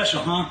 2-for-1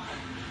 special, huh?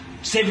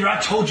 Xavier, I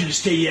told you to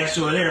stay your ass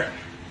over there.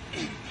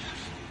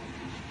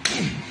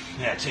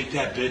 Yeah, take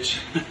that, bitch.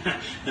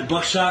 And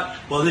Buckshot,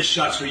 well, this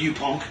shot's for you,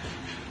 punk.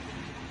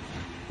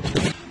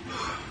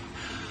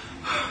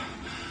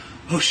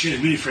 Oh shit,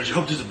 a mini fridge. I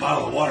hope there's a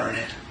bottle of water in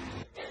it.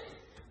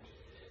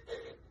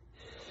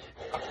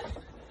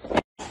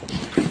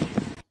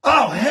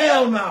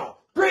 Hell no.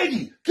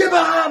 Briggy, get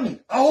behind me.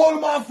 I'll hold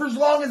him off for as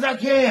long as I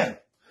can.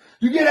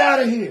 You get out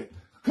of here.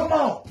 Come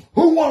on.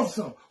 Who wants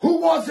some?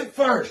 Who wants it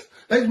first?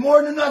 There's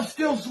more than enough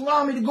steel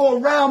salami to go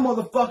around,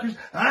 motherfuckers.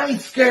 I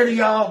ain't scared of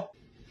y'all.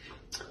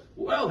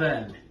 Well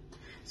then,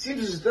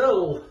 seems as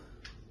though,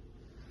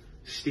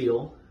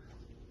 Steel,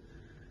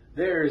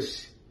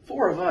 there's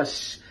 4 of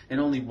us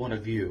and only 1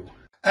 of you.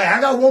 Hey,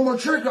 I got one more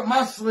trick up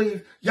my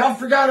sleeve. Y'all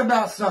forgot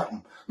about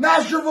something.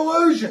 Master of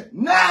Illusion,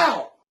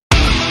 now!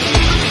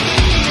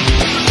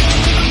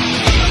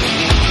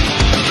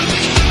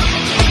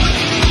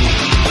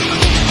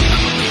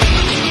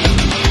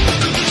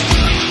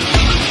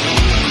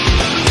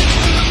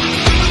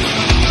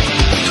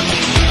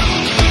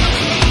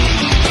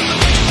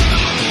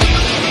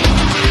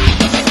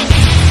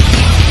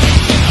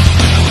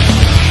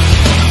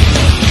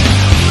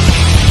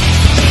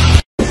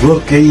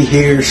 Rookie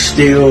here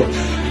still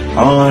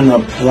on a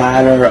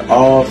platter,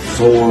 all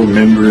 4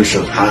 members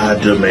of High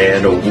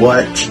Demand.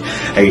 What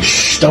a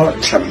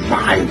start to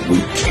my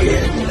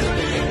weekend.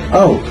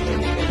 Oh,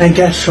 and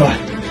guess what?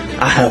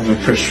 I have a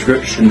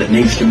prescription that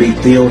needs to be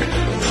filled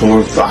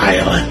for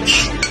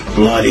violence.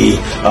 Bloody,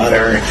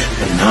 utter,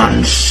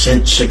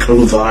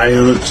 nonsensical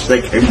violence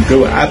that can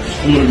go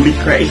absolutely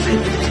crazy.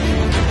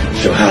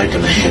 So High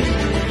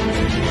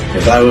Demand,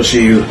 if I was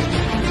you,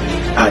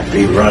 I'd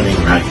be running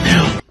right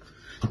now.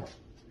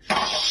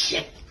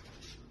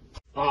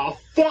 Oh,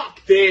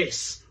 fuck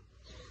this!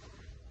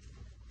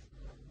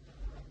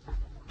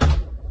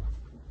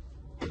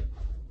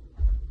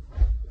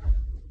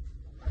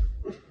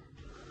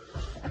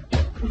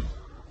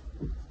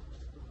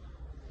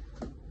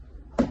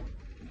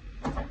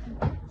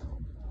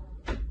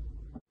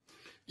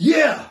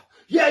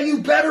 Yeah,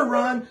 you better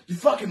run, you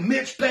fucking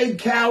Mitch-paid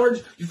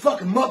cowards, you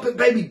fucking Muppet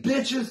baby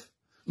bitches.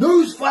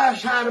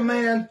 Newsflash, High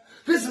Demand.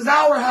 This is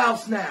our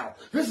house now.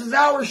 This is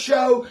our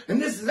show,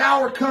 and this is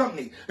our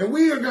company. And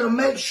we are going to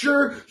make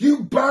sure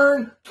you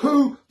burn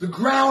to the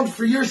ground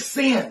for your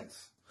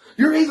sins.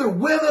 You're either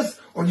with us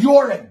or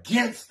you're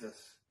against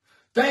us.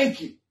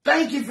 Thank you.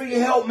 Thank you for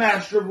your help,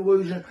 Master of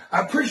Illusion.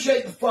 I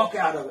appreciate the fuck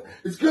out of it.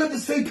 It's good to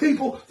see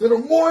people that are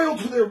loyal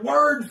to their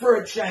word for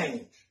a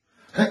change.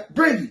 Hey,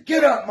 Briggy,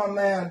 get up, my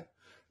man.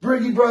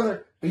 Briggy,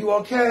 brother, are you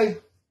okay?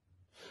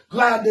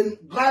 Glad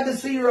to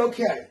see you're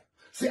okay.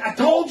 See, I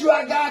told you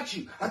I got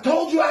you. I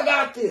told you I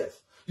got this.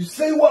 You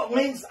see what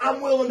lengths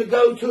I'm willing to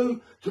go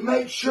to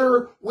make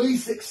sure we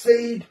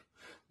succeed?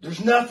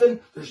 There's nothing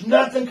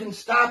can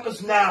stop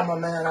us now, my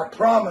man. I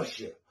promise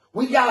you.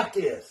 We got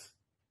this.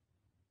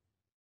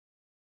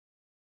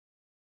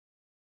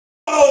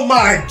 Oh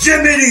my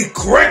Jiminy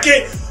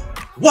Cricket!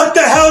 What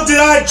the hell did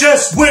I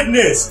just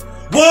witness?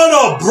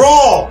 What a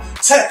brawl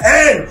to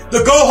end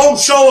the go-home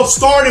show of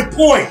Starting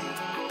Point.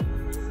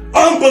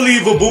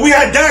 Unbelievable. We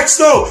had Dax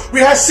Snow, we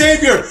had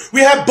Savior,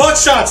 we had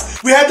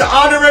Buttshots, we had the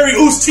honorary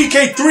Oos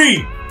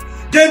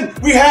TK3. Then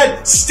we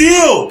had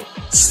Steel.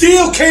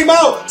 Steel came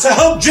out to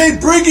help Jay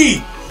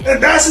Briggy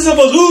and Masters of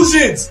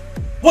Illusions.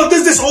 What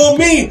does this all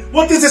mean?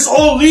 What does this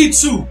all lead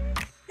to?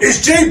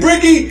 Is Jay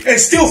Briggy and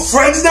Steel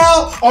friends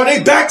now? Are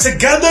they back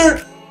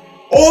together?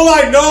 All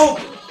I know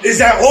is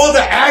that all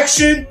the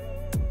action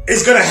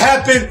is going to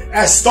happen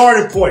at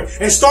Starting Point.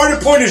 And Starting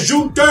Point is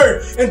June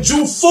 3rd and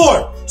June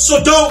 4th.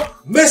 So don't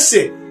miss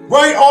it.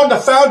 Right on the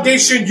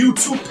Foundation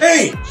YouTube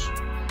page.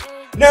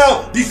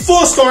 Now,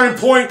 before Starting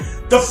Point,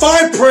 the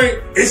fine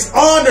print is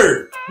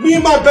honored. Me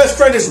and my best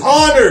friend is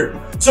honored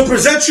to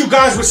present you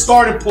guys with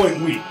Starting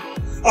Point Week.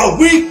 A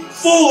week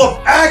full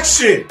of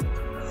action.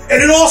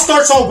 And it all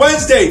starts on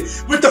Wednesday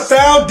with the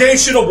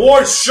Foundation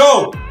Awards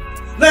show.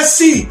 Let's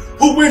see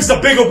who wins the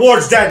big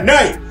awards that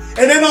night.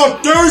 And then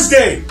on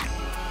Thursday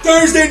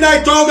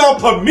Night Throwdown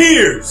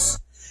premieres.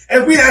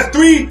 And we have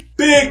 3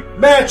 big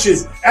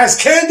matches as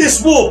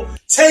Candice Wolf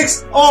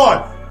takes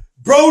on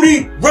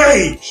Brody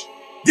Rage.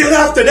 Then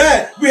after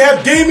that, we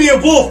have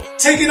Damian Wolf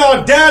taking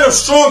on Dad of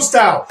Strong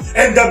Style.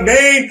 And the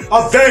main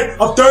event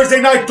of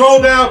Thursday Night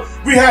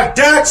Throwdown, we have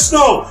Dax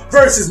Snow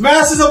versus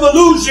Masters of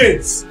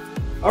Illusions.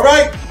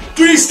 Alright?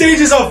 3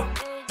 stages of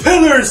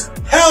Pillars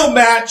Hell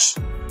match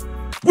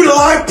with a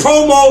live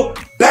promo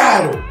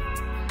battle.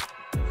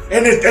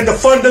 And the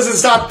fun doesn't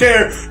stop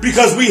there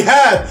because we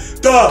have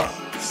the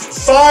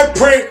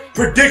 5-print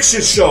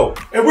prediction show.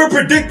 And we're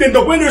predicting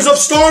the winners of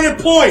Starting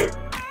Point.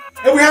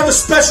 And we have a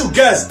special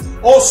guest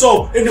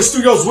also in the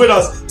studios with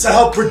us to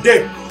help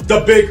predict the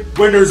big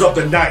winners of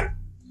the night.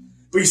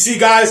 But you see,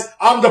 guys,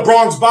 I'm the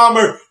Bronx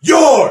Bomber,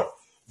 your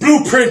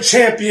Blueprint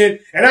champion.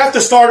 And after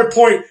Starting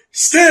Point,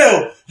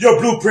 still your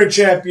Blueprint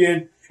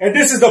champion. And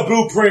this is the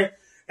Blueprint.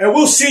 And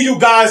we'll see you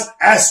guys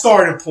at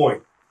Starting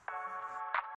Point.